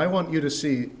 Again, what I want you to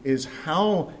see is,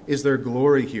 how is there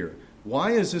glory here?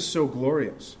 Why is this so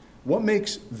glorious? What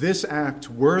makes this act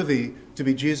worthy to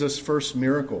be Jesus' first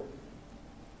miracle?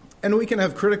 And we can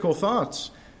have critical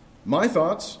thoughts. My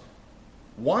thoughts,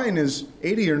 wine is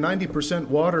 80 or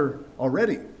 90% water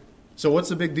already. So what's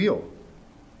the big deal?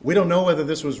 We don't know whether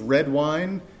this was red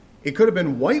wine. It could have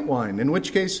been white wine, in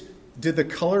which case, did the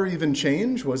color even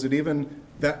change? Was it even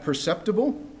that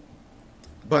perceptible?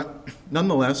 But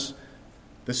nonetheless,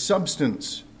 the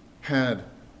substance had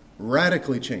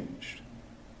radically changed.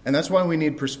 And that's why we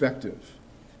need perspective.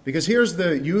 Because here's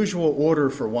the usual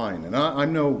order for wine. And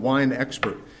I'm no wine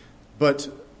expert. But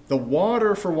the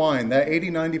water for wine, that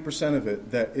 80-90% of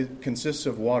it it consists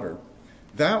of water,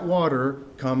 that water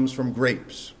comes from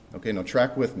grapes. Okay, now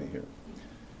track with me here.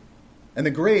 And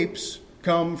the grapes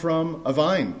come from a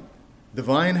vine. The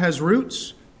vine has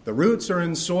roots. The roots are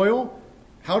in soil.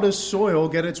 How does soil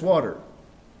get its water?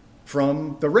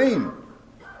 From the rain.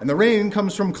 And the rain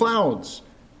comes from clouds.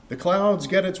 The clouds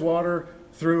get its water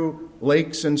through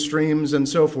lakes and streams and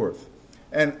so forth.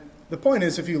 And the point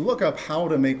is, if you look up how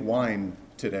to make wine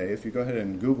today, if you go ahead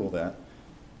and Google that,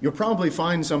 you'll probably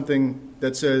find something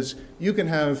that says you can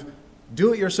have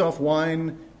do-it-yourself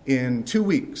wine in 2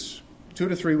 weeks, 2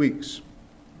 to 3 weeks.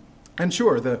 And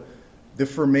sure, the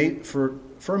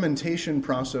fermentation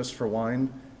process for wine,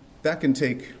 that can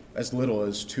take as little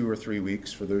as 2 or 3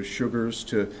 weeks for those sugars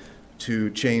to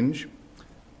change.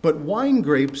 But wine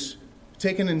grapes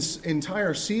take an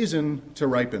entire season to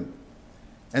ripen,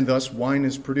 and thus wine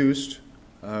is produced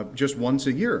just once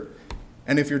a year.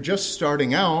 And if you're just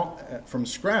starting out from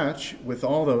scratch with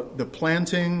all the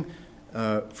planting,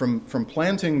 from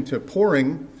planting to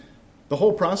pouring, the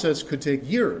whole process could take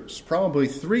years, probably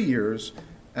 3 years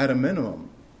at a minimum,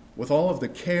 with all of the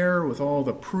care, with all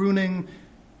the pruning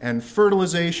and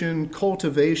fertilization,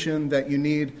 cultivation that you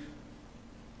need.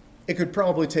 It could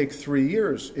probably take 3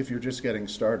 years if you're just getting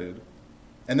started.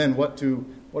 And then what do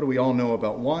we all know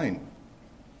about wine?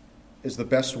 Is the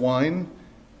best wine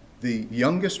the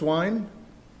youngest wine?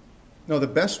 No, the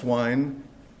best wine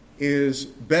is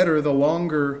better the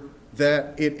longer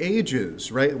that it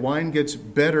ages, right? Wine gets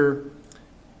better.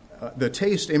 The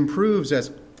taste improves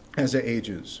as it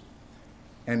ages.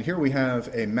 And here we have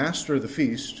a master of the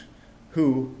feast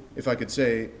who, if I could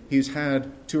say, he's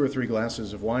had 2 or 3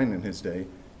 glasses of wine in his day.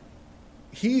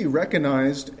 He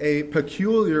recognized a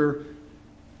peculiar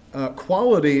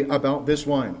quality about this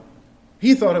wine.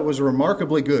 He thought it was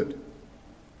remarkably good.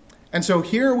 And so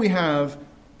here we have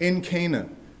in Cana,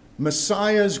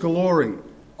 Messiah's glory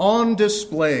on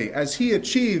display as he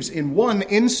achieves in one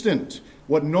instant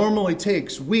what normally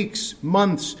takes weeks,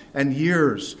 months, and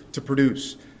years to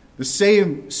produce. The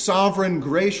same sovereign,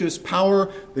 gracious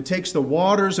power that takes the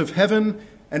waters of heaven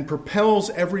and propels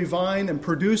every vine and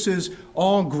produces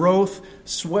all growth,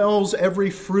 swells every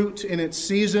fruit in its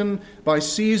season by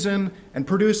season, and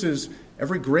produces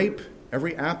every grape,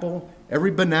 every apple,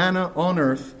 every banana on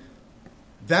earth.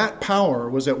 That power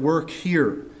was at work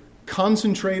here,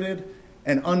 concentrated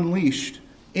and unleashed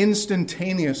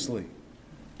instantaneously.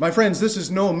 My friends, this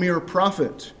is no mere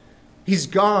prophet. He's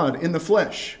God in the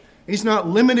flesh. He's not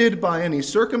limited by any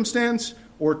circumstance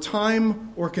or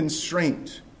time or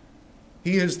constraint.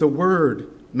 He is the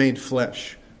Word made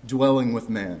flesh, dwelling with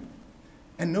man.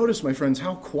 And notice, my friends,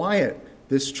 how quiet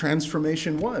this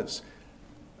transformation was.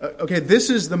 Okay,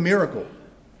 this is the miracle.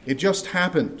 It just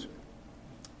happened.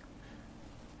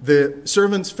 The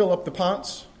servants fill up the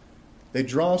pots, they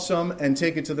draw some and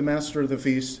take it to the master of the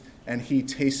feast, and he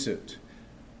tastes it.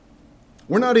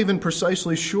 We're not even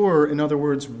precisely sure, in other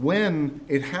words, when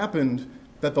it happened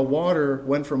that the water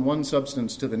went from one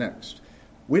substance to the next.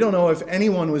 We don't know if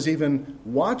anyone was even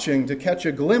watching to catch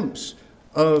a glimpse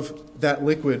of that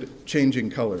liquid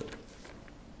changing color.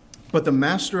 But the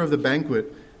master of the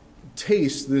banquet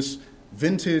tastes this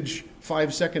vintage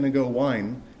 5-second-ago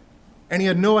wine, and he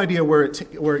had no idea where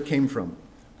it came from.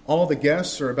 All the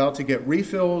guests are about to get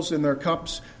refills in their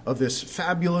cups of this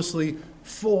fabulously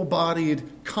full-bodied,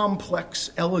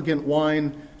 complex, elegant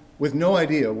wine with no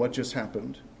idea what just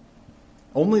happened.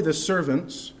 Only the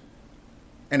servants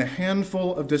and a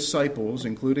handful of disciples,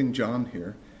 including John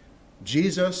here,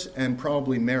 Jesus and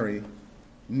probably Mary,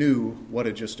 knew what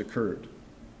had just occurred.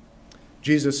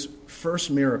 Jesus' first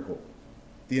miracle,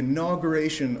 the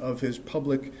inauguration of his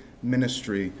public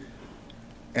ministry,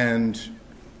 and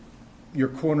your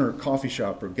corner coffee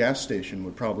shop or gas station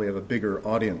would probably have a bigger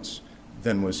audience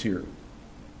than was here.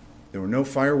 There were no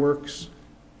fireworks.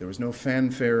 There was no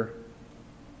fanfare.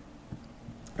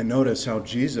 And notice how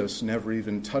Jesus never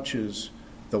even touches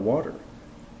the water.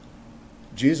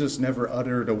 Jesus never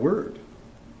uttered a word.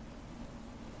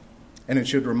 And it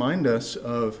should remind us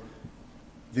of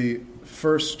the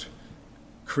first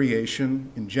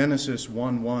creation in Genesis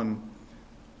 1:1.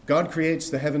 God creates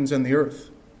the heavens and the earth.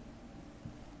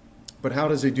 But how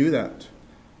does he do that?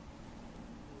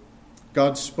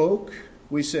 God spoke,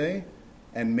 we say,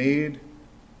 and made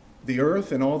the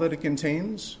earth and all that it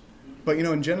contains. But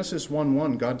in Genesis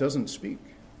 1:1, God doesn't speak.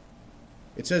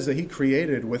 It says that he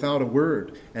created without a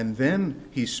word, and then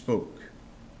he spoke.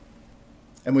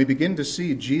 And we begin to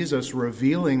see Jesus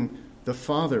revealing the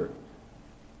Father,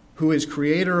 who is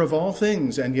creator of all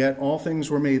things, and yet all things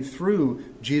were made through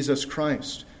Jesus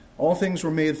Christ. All things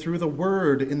were made through the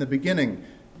Word in the beginning.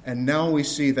 And now we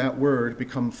see that Word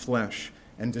become flesh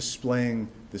and displaying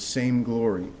the same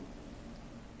glory.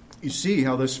 You see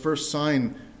how this first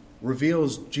sign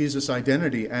reveals Jesus'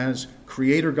 identity as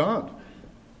Creator God.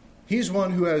 He's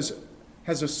one who has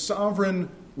a sovereign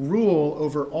rule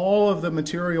over all of the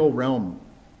material realm.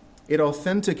 It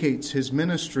authenticates his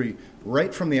ministry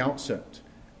right from the outset.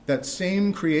 That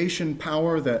same creation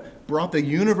power that brought the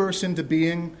universe into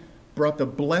being brought the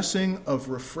blessing of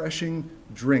refreshing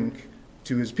drink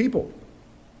to his people.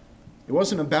 It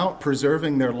wasn't about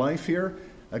preserving their life here.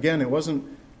 Again, it wasn't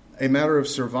a matter of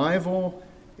survival.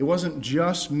 It wasn't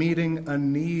just meeting a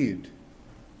need.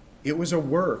 It was a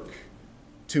work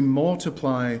to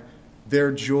multiply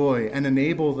their joy and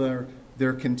enable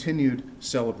their continued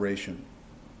celebration.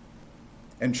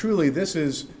 And truly, this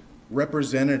is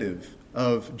representative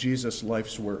of Jesus'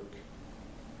 life's work.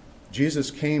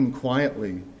 Jesus came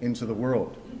quietly into the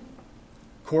world,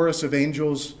 chorus of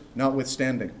angels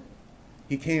notwithstanding.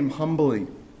 He came humbly,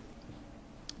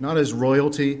 not as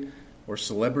royalty or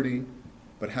celebrity,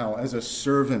 but how? As a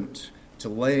servant to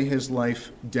lay his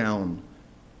life down.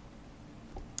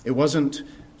 It wasn't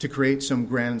to create some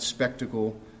grand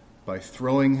spectacle by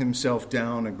throwing himself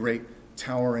down a great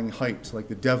towering height like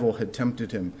the devil had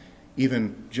tempted him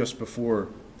even just before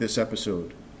this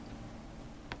episode.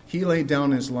 He laid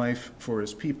down his life for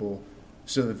his people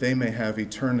so that they may have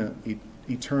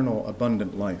eternal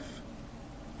abundant life.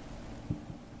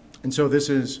 And so this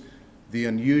is the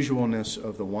unusualness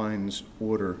of the wine's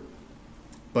order.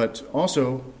 But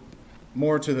also,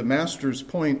 more to the master's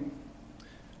point,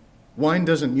 wine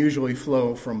doesn't usually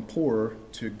flow from poor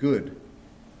to good.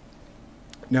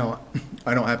 Now,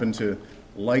 I don't happen to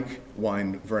like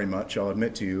wine very much, I'll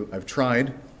admit to you. I've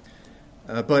tried.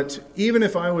 But even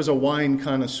if I was a wine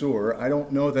connoisseur, I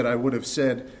don't know that I would have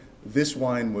said this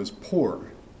wine was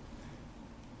poor.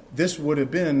 This would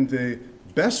have been the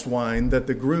best wine that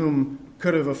the groom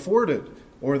could have afforded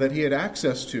or that he had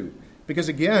access to. Because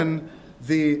again,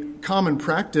 the common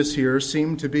practice here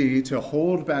seemed to be to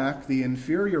hold back the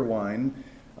inferior wine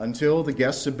until the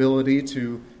guest's ability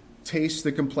to taste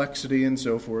the complexity and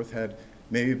so forth had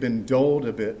maybe been dulled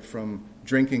a bit from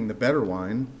drinking the better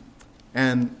wine.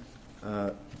 And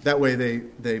that way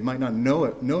they might not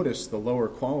notice the lower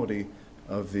quality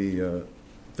of the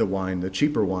wine, the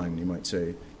cheaper wine, you might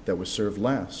say, that was served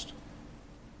last.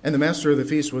 And the master of the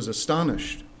feast was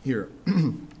astonished here.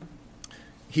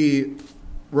 He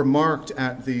remarked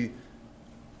at the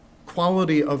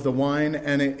quality of the wine,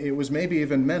 and it was maybe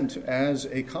even meant as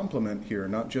a compliment here,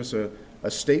 not just a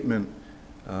statement.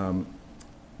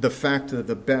 The fact that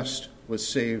the best was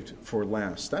saved for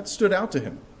last. That stood out to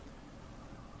him.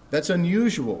 That's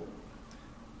unusual.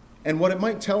 And what it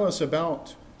might tell us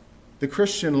about the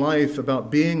Christian life,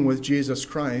 about being with Jesus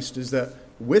Christ, is that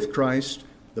with Christ,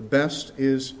 the best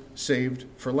is saved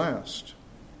for last.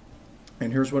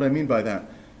 And here's what I mean by that.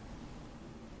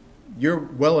 You're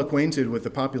well acquainted with the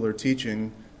popular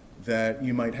teaching that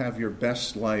you might have your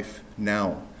best life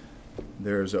now.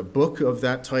 There's a book of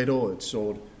that title. It's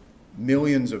sold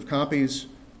millions of copies.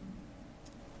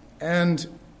 And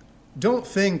don't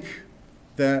think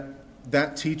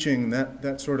that teaching,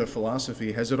 that sort of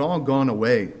philosophy, has it all gone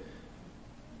away?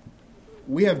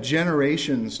 We have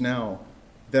generations now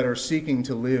that are seeking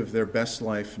to live their best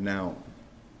life now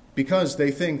because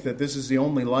they think that this is the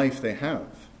only life they have.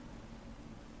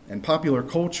 And popular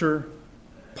culture,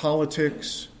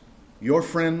 politics, your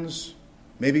friends,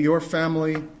 maybe your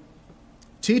family,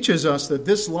 teaches us that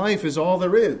this life is all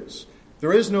there is.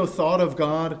 There is no thought of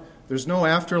God. There's no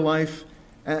afterlife.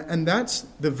 And that's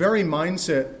the very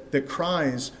mindset that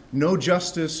cries, no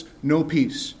justice, no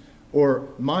peace, or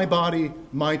my body,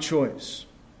 my choice.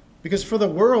 Because for the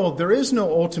world, there is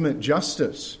no ultimate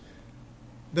justice.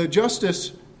 The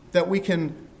justice that we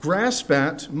can grasp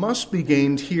at must be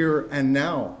gained here and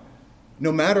now,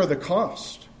 no matter the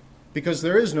cost, because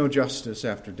there is no justice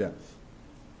after death.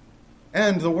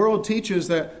 And the world teaches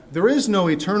that there is no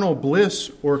eternal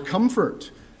bliss or comfort.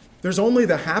 There's only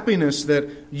the happiness that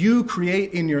you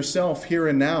create in yourself here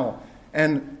and now.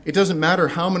 And it doesn't matter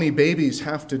how many babies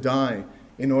have to die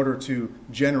in order to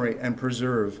generate and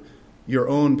preserve your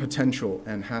own potential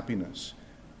and happiness.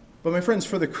 But my friends,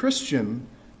 for the Christian,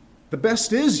 the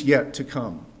best is yet to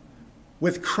come.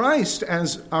 With Christ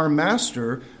as our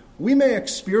master, we may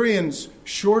experience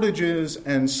shortages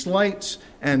and slights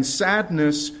and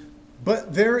sadness,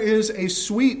 but there is a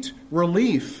sweet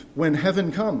relief when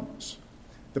heaven comes.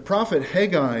 The prophet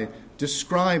Haggai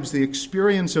describes the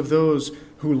experience of those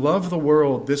who love the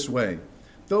world this way,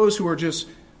 those who are just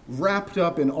wrapped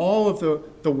up in all of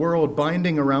the world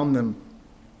binding around them.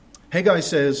 Haggai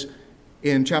says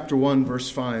in chapter 1, verse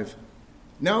 5,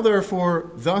 "Now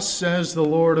therefore, thus says the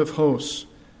Lord of hosts,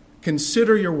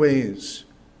 consider your ways.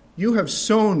 You have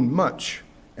sown much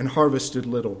and harvested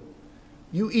little.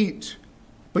 You eat,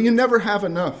 but you never have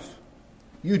enough.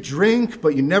 You drink,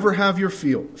 but you never have your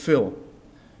fill.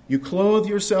 You clothe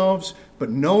yourselves, but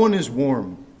no one is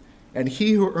warm. And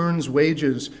he who earns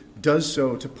wages does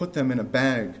so to put them in a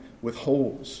bag with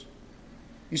holes."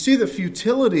 You see the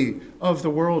futility of the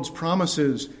world's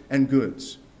promises and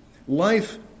goods.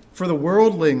 Life for the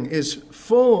worldling is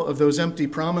full of those empty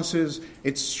promises.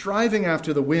 It's striving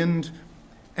after the wind,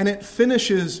 and it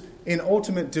finishes in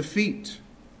ultimate defeat.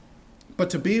 But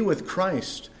to be with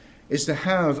Christ is to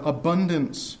have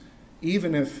abundance,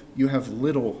 even if you have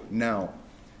little now.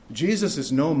 Jesus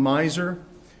is no miser.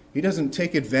 He doesn't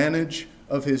take advantage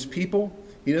of his people.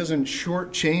 He doesn't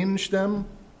shortchange them.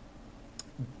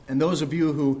 And those of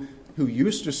you who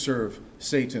used to serve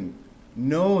Satan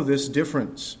know this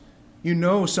difference. You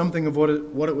know something of what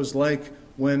it was like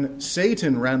when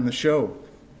Satan ran the show.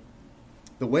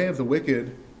 The way of the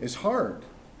wicked is hard,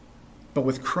 but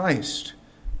with Christ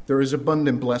there is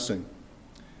abundant blessing.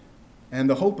 And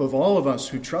the hope of all of us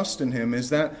who trust in him is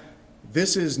that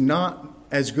this is not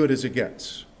as good as it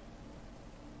gets.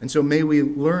 And so may we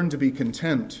learn to be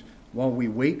content while we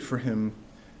wait for him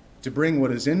to bring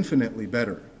what is infinitely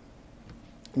better.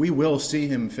 We will see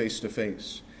him face to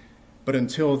face. But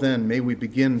until then, may we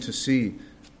begin to see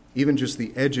even just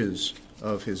the edges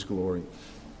of his glory.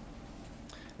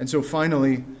 And so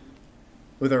finally,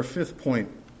 with our fifth point,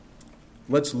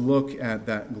 let's look at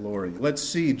that glory. Let's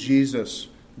see Jesus'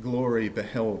 glory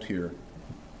beheld here.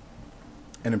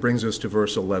 And it brings us to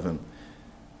verse 11.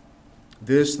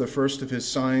 This, the first of his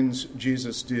signs,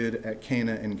 Jesus did at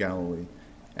Cana in Galilee,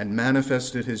 and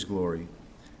manifested his glory,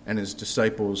 and his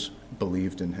disciples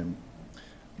believed in him.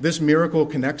 This miracle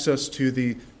connects us to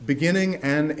the beginning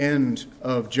and end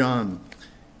of John.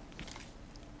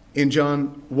 In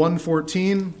John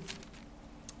 1:14,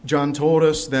 John told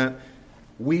us that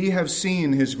we have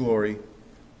seen his glory.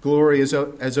 Glory as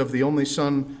of the only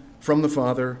Son from the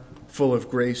Father, full of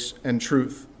grace and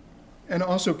truth. And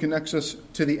also connects us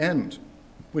to the end,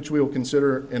 which we will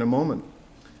consider in a moment.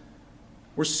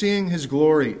 We're seeing his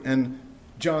glory, and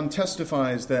John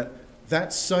testifies that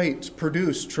that sight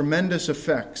produced tremendous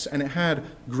effects, and it had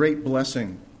great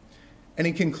blessing. And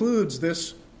he concludes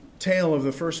this tale of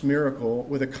the first miracle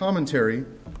with a commentary,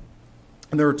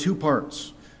 and there are two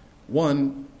parts.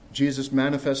 One, Jesus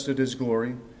manifested his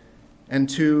glory, and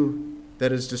two,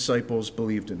 that his disciples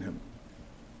believed in him.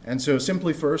 And so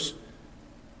simply first,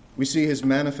 we see his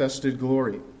manifested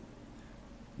glory.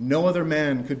 No other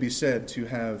man could be said to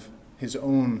have his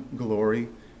own glory.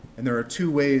 And there are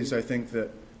two ways, I think,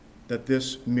 that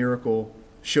this miracle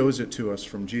shows it to us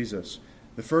from Jesus.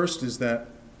 The first is that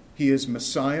he is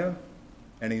Messiah,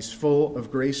 and he's full of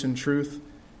grace and truth.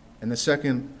 And the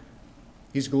second,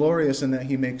 he's glorious in that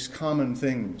he makes common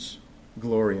things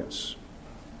glorious.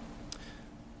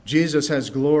 Jesus has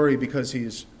glory because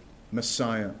he's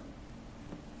Messiah.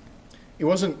 It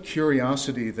wasn't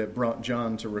curiosity that brought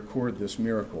John to record this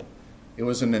miracle. It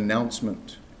was an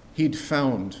announcement. He'd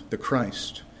found the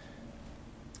Christ.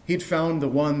 He'd found the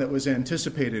one that was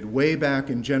anticipated way back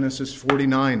in Genesis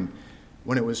 49,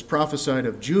 when it was prophesied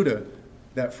of Judah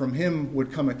that from him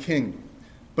would come a king.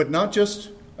 But not just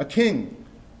a king,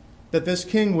 that this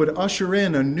king would usher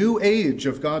in a new age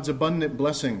of God's abundant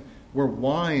blessing where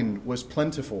wine was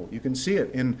plentiful. You can see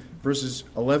it in verses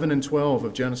 11 and 12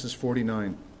 of Genesis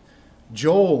 49.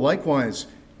 Joel, likewise,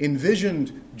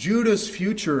 envisioned Judah's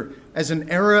future as an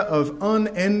era of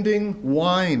unending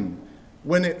wine,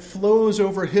 when it flows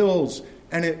over hills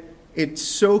and it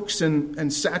soaks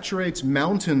and saturates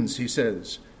mountains, he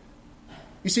says.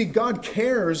 You see, God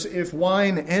cares if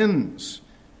wine ends.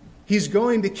 He's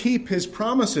going to keep his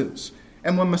promises.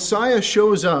 And when Messiah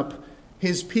shows up,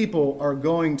 his people are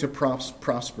going to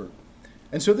prosper.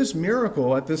 And so this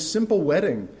miracle at this simple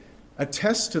wedding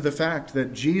attests to the fact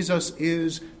that Jesus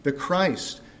is the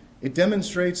Christ. It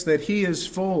demonstrates that he is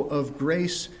full of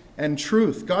grace and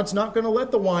truth. God's not going to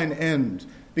let the wine end,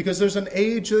 because there's an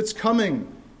age that's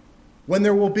coming when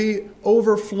there will be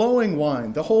overflowing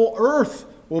wine. The whole earth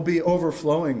will be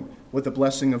overflowing with the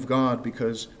blessing of God,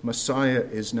 because Messiah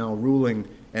is now ruling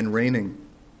and reigning.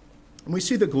 And we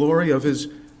see the glory of his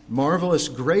marvelous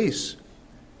grace.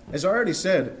 As I already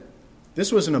said,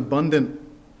 this was an abundant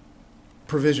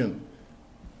provision.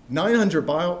 900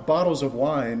 bottles of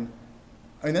wine,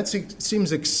 I mean, that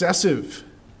seems excessive.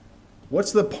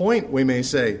 What's the point, we may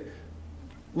say?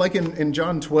 Like in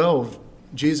John 12,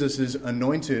 Jesus is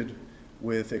anointed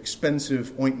with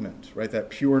expensive ointment, right? That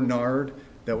pure nard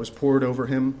that was poured over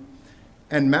him.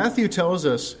 And Matthew tells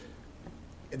us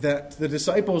that the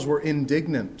disciples were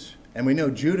indignant, and we know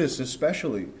Judas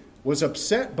especially was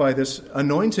upset by this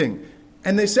anointing.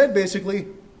 And they said basically,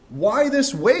 why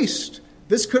this waste?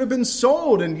 This could have been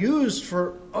sold and used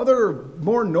for other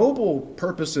more noble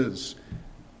purposes.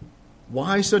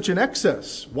 Why such an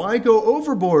excess? Why go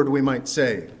overboard, we might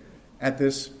say, at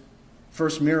this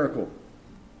first miracle?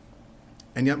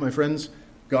 And yet, my friends,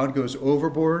 God goes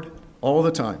overboard all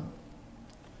the time.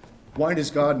 Why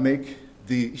does God make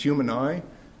the human eye,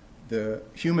 the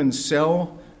human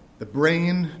cell, the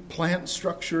brain, plant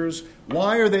structures?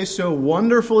 Why are they so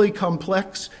wonderfully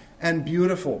complex and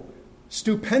beautiful?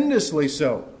 Stupendously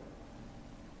so.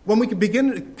 When we can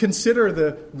begin to consider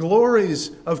the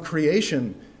glories of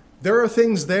creation, There are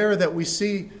things there that we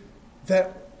see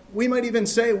that we might even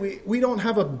say we don't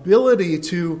have ability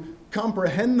to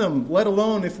comprehend them, let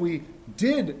alone if we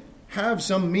did have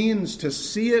some means to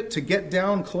see it, to get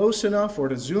down close enough or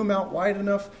to zoom out wide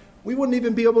enough, we wouldn't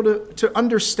even be able to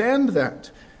understand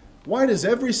that. Why does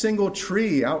every single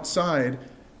tree outside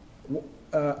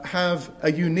have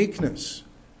a uniqueness?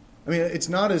 I mean, it's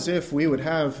not as if we would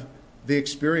have the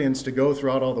experience to go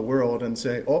throughout all the world and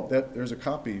say, oh, there's a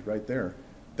copy right there.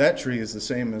 That tree is the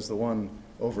same as the one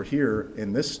over here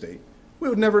in this state. We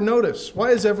would never notice.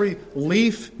 Why is every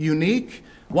leaf unique?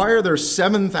 Why are there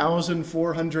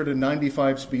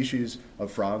 7,495 species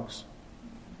of frogs?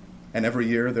 And every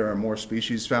year there are more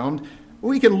species found.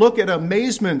 We can look at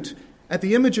amazement at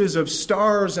the images of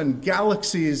stars and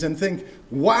galaxies and think,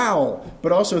 wow,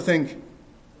 but also think,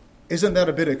 isn't that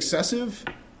a bit excessive?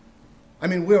 I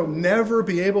mean, we'll never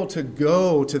be able to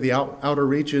go to the outer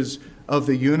reaches of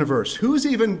the universe. Who's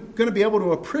even going to be able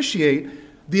to appreciate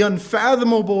the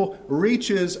unfathomable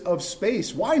reaches of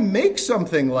space? Why make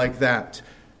something like that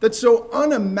that's so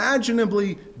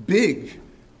unimaginably big?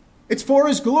 It's for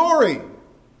His glory.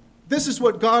 This is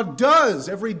what God does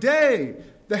every day.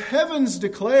 The heavens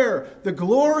declare the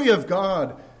glory of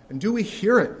God. And do we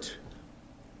hear it?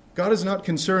 God is not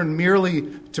concerned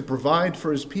merely to provide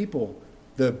for His people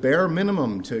the bare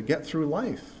minimum to get through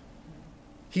life.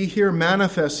 He here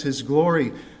manifests His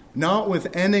glory, not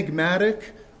with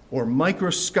enigmatic or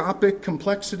microscopic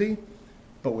complexity,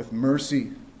 but with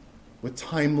mercy, with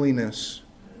timeliness,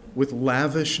 with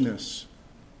lavishness,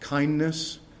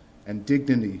 kindness, and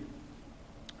dignity.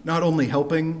 Not only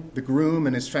helping the groom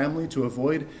and his family to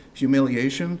avoid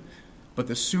humiliation, but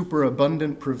the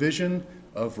superabundant provision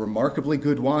of remarkably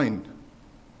good wine.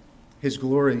 His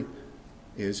glory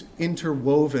is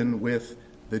interwoven with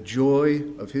the joy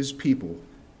of His people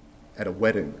at a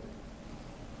wedding.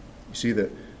 You see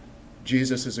that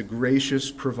Jesus is a gracious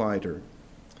provider.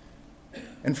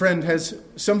 And friend, has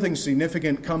something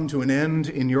significant come to an end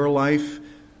in your life?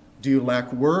 Do you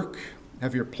lack work?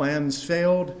 Have your plans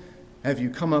failed? Have you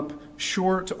come up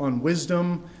short on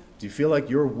wisdom? Do you feel like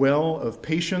your well of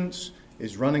patience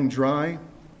is running dry?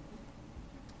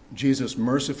 Jesus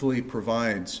mercifully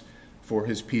provides for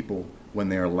His people when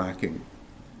they are lacking.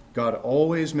 God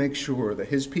always makes sure that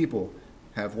His people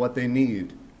have what they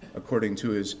need according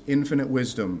to His infinite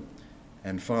wisdom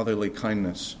and fatherly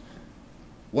kindness.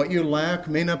 What you lack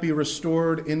may not be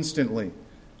restored instantly,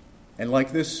 and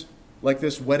like this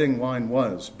wedding wine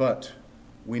was, but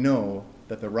we know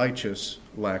that the righteous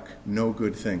lack no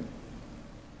good thing.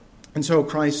 And so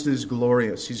Christ is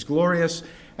glorious. He's glorious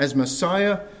as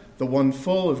Messiah, the one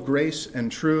full of grace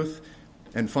and truth.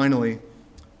 And finally,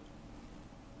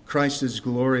 Christ is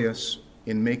glorious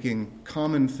in making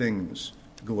common things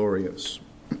glorious.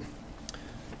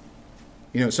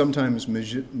 You know, sometimes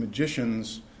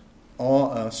magicians awe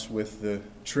us with the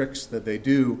tricks that they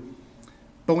do,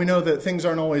 but we know that things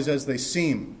aren't always as they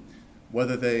seem.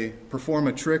 Whether they perform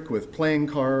a trick with playing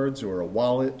cards or a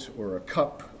wallet or a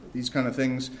cup, these kind of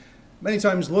things, many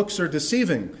times looks are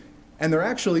deceiving, and they're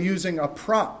actually using a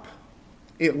prop.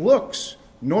 It looks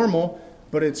normal,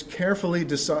 but it's carefully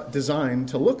designed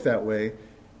to look that way,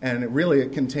 and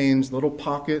it contains little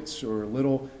pockets or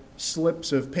little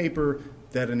slips of paper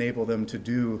that enable them to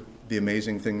do the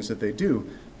amazing things that they do.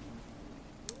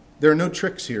 There are no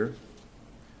tricks here.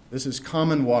 This is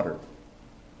common water.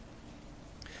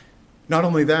 Not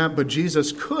only that, but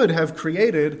Jesus could have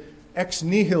created ex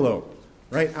nihilo,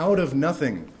 right, out of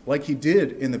nothing, like He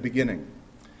did in the beginning.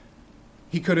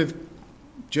 He could have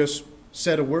just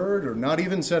said a word or not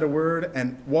even said a word,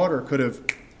 and water could have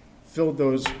filled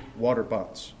those water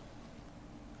pots,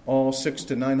 all 600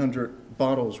 to 900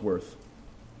 bottles worth.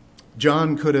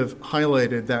 John could have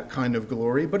highlighted that kind of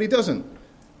glory, but he doesn't.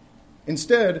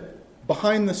 Instead,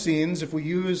 behind the scenes, if we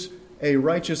use a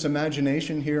righteous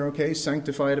imagination here,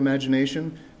 sanctified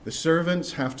imagination, the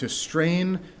servants have to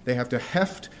strain, they have to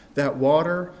heft that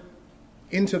water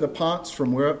into the pots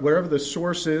from wherever the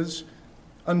source is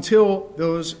until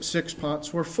those 6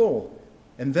 pots were full.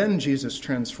 And then Jesus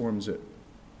transforms it.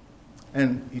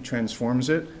 And He transforms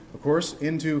it, of course,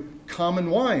 into common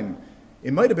wine.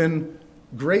 It might have been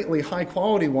greatly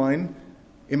high-quality wine.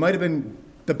 It might have been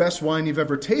the best wine you've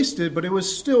ever tasted, but it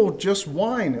was still just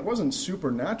wine. It wasn't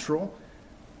supernatural.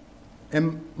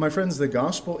 And my friends, the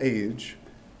gospel age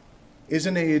is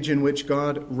an age in which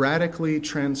God radically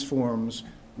transforms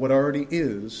what already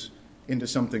is into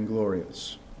something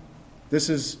glorious. This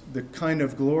is the kind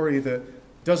of glory that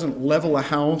doesn't level a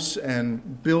house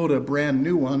and build a brand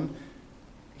new one.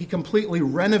 He completely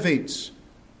renovates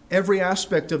every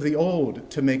aspect of the old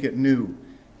to make it new.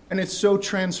 And it's so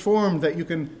transformed that you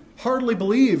can hardly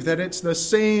believe that it's the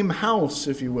same house,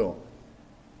 if you will.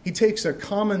 He takes a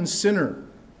common sinner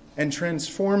and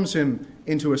transforms him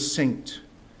into a saint.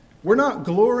 We're not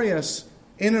glorious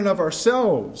in and of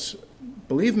ourselves,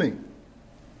 believe me,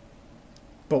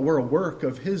 but we're a work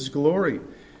of his glory.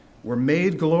 We're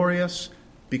made glorious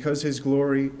because his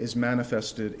glory is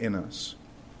manifested in us.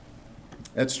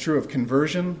 That's true of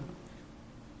conversion,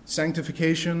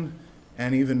 sanctification,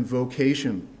 and even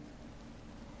vocation.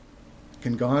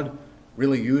 Can God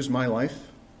really use my life?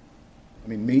 I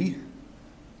mean, me?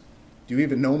 Do you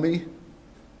even know me?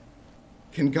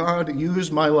 Can God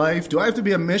use my life? Do I have to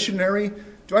be a missionary?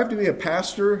 Do I have to be a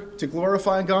pastor to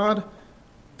glorify God?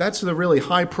 That's the really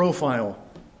high-profile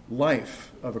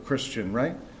life of a Christian,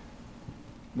 right?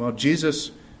 Well,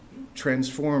 Jesus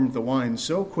transformed the wine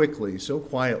so quickly, so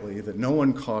quietly, that no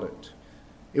one caught it.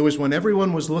 It was when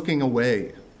everyone was looking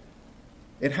away.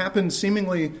 It happened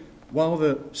seemingly while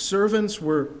the servants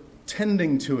were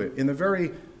tending to it in the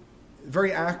very,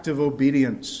 very act of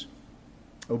obedience,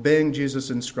 obeying Jesus'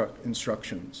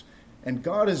 instructions. And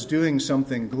God is doing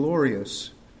something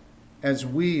glorious as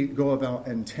we go about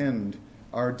and tend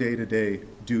our day-to-day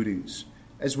duties,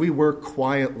 as we work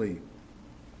quietly,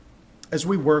 as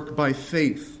we work by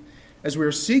faith, as we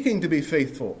are seeking to be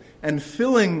faithful and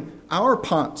filling our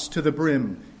pots to the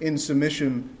brim in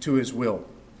submission to his will.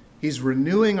 He's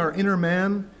renewing our inner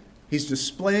man. He's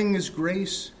displaying his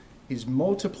grace. He's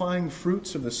multiplying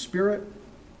fruits of the Spirit.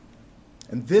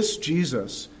 And this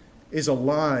Jesus is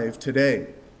alive today.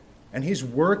 And he's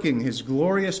working his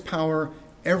glorious power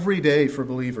every day for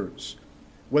believers.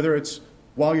 Whether it's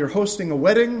while you're hosting a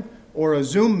wedding or a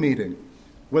Zoom meeting,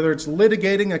 whether it's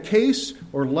litigating a case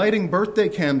or lighting birthday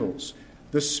candles,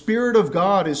 the Spirit of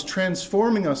God is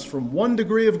transforming us from one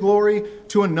degree of glory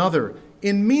to another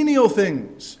in menial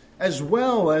things, as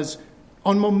well as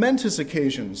on momentous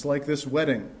occasions like this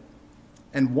wedding.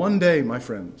 And one day, my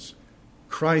friends,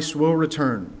 Christ will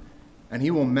return, and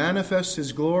he will manifest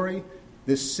his glory,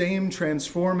 this same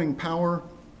transforming power,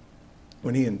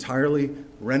 when he entirely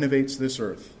renovates this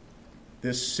earth,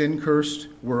 this sin-cursed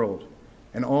world.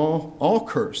 And all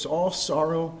curse, all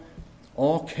sorrow,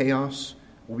 all chaos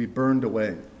will be burned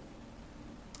away.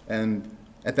 And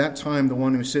at that time, the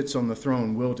one who sits on the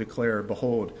throne will declare,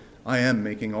 "Behold, I am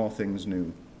making all things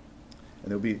new." And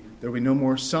there'll be no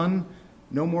more sun,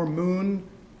 no more moon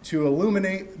to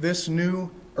illuminate this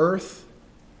new earth,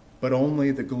 but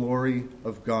only the glory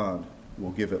of God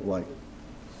will give it light.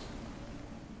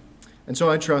 And so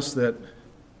I trust that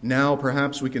now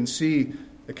perhaps we can see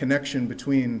the connection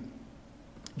between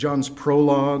John's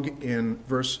prologue in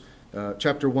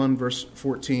chapter 1, verse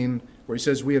 14, where he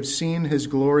says, "We have seen his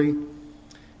glory."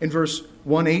 In verse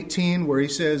 118, where he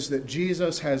says that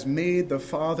Jesus has made the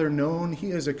Father known.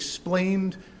 He has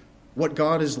explained what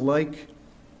God is like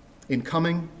in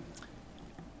coming.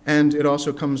 And it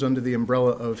also comes under the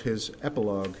umbrella of his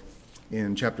epilogue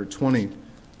in chapter 20,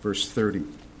 verse 30.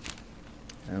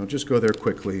 And I'll just go there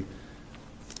quickly.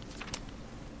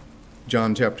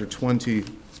 John chapter 20,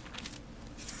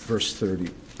 verse 30.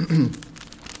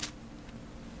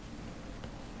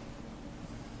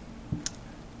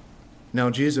 Now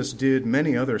Jesus did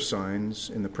many other signs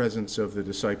in the presence of the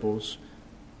disciples,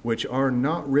 which are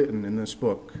not written in this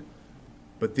book,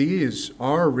 but these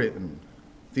are written.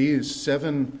 These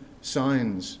 7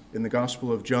 signs in the Gospel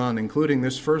of John, including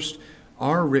this first,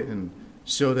 are written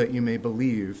so that you may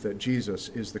believe that Jesus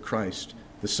is the Christ,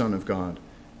 the Son of God,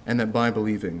 and that by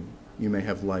believing you may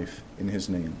have life in his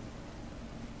name.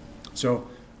 So,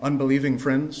 unbelieving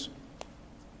friends,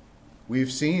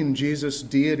 we've seen Jesus'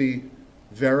 deity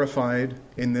verified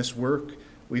in this work.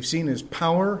 We've seen his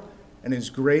power and his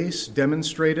grace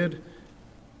demonstrated.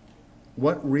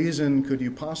 What reason could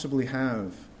you possibly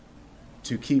have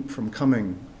to keep from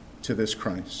coming to this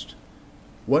Christ?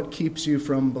 What keeps you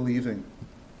from believing?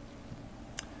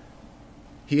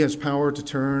 He has power to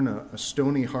turn a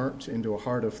stony heart into a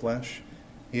heart of flesh.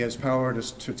 He has power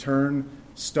to turn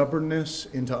stubbornness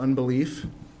into unbelief.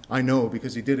 I know,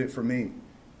 because he did it for me.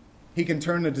 He can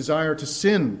turn the desire to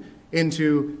sin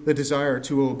into the desire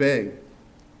to obey.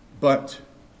 But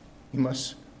you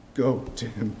must go to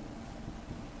him.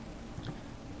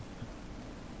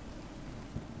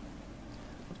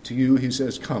 To you, he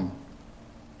says, come.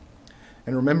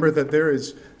 And remember that there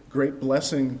is great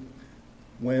blessing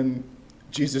when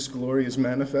Jesus' glory is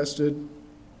manifested,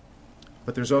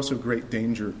 but there's also great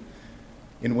danger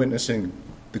in witnessing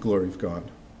the glory of God.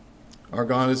 Our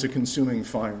God is a consuming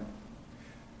fire.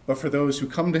 But for those who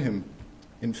come to him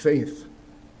in faith,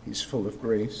 he's full of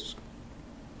grace.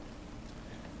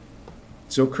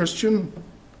 So, Christian,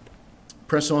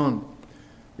 press on,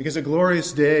 because a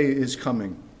glorious day is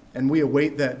coming. And we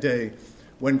await that day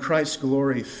when Christ's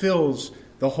glory fills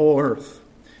the whole earth.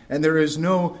 And there is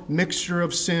no mixture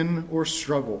of sin or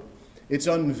struggle. It's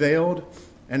unveiled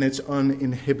and it's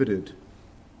uninhibited.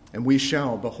 And we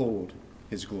shall behold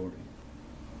his glory.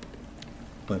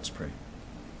 Let's pray.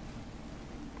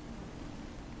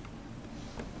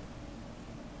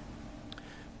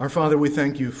 Our Father, we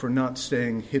thank you for not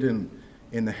staying hidden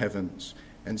in the heavens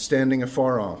and standing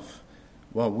afar off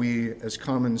while we, as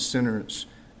common sinners,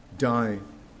 die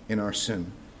in our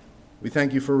sin. We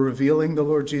thank you for revealing the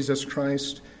Lord Jesus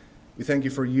Christ. We thank you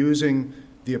for using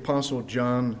the Apostle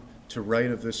John to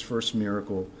write of this first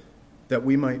miracle, that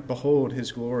we might behold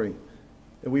his glory,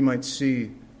 that we might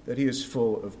see that he is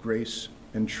full of grace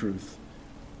and truth.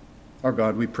 Our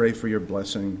God, we pray for your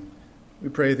blessing. We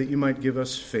pray that you might give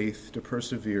us faith to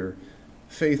persevere,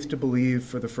 faith to believe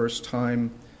for the first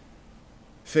time,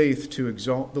 faith to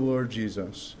exalt the Lord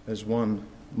Jesus as one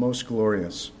most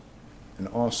glorious and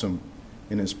awesome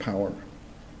in his power.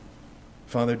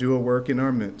 Father, do a work in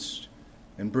our midst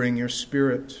and bring your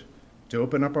Spirit to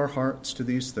open up our hearts to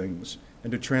these things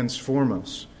and to transform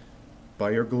us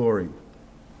by your glory.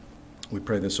 We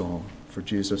pray this all for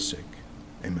Jesus' sake.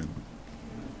 Amen.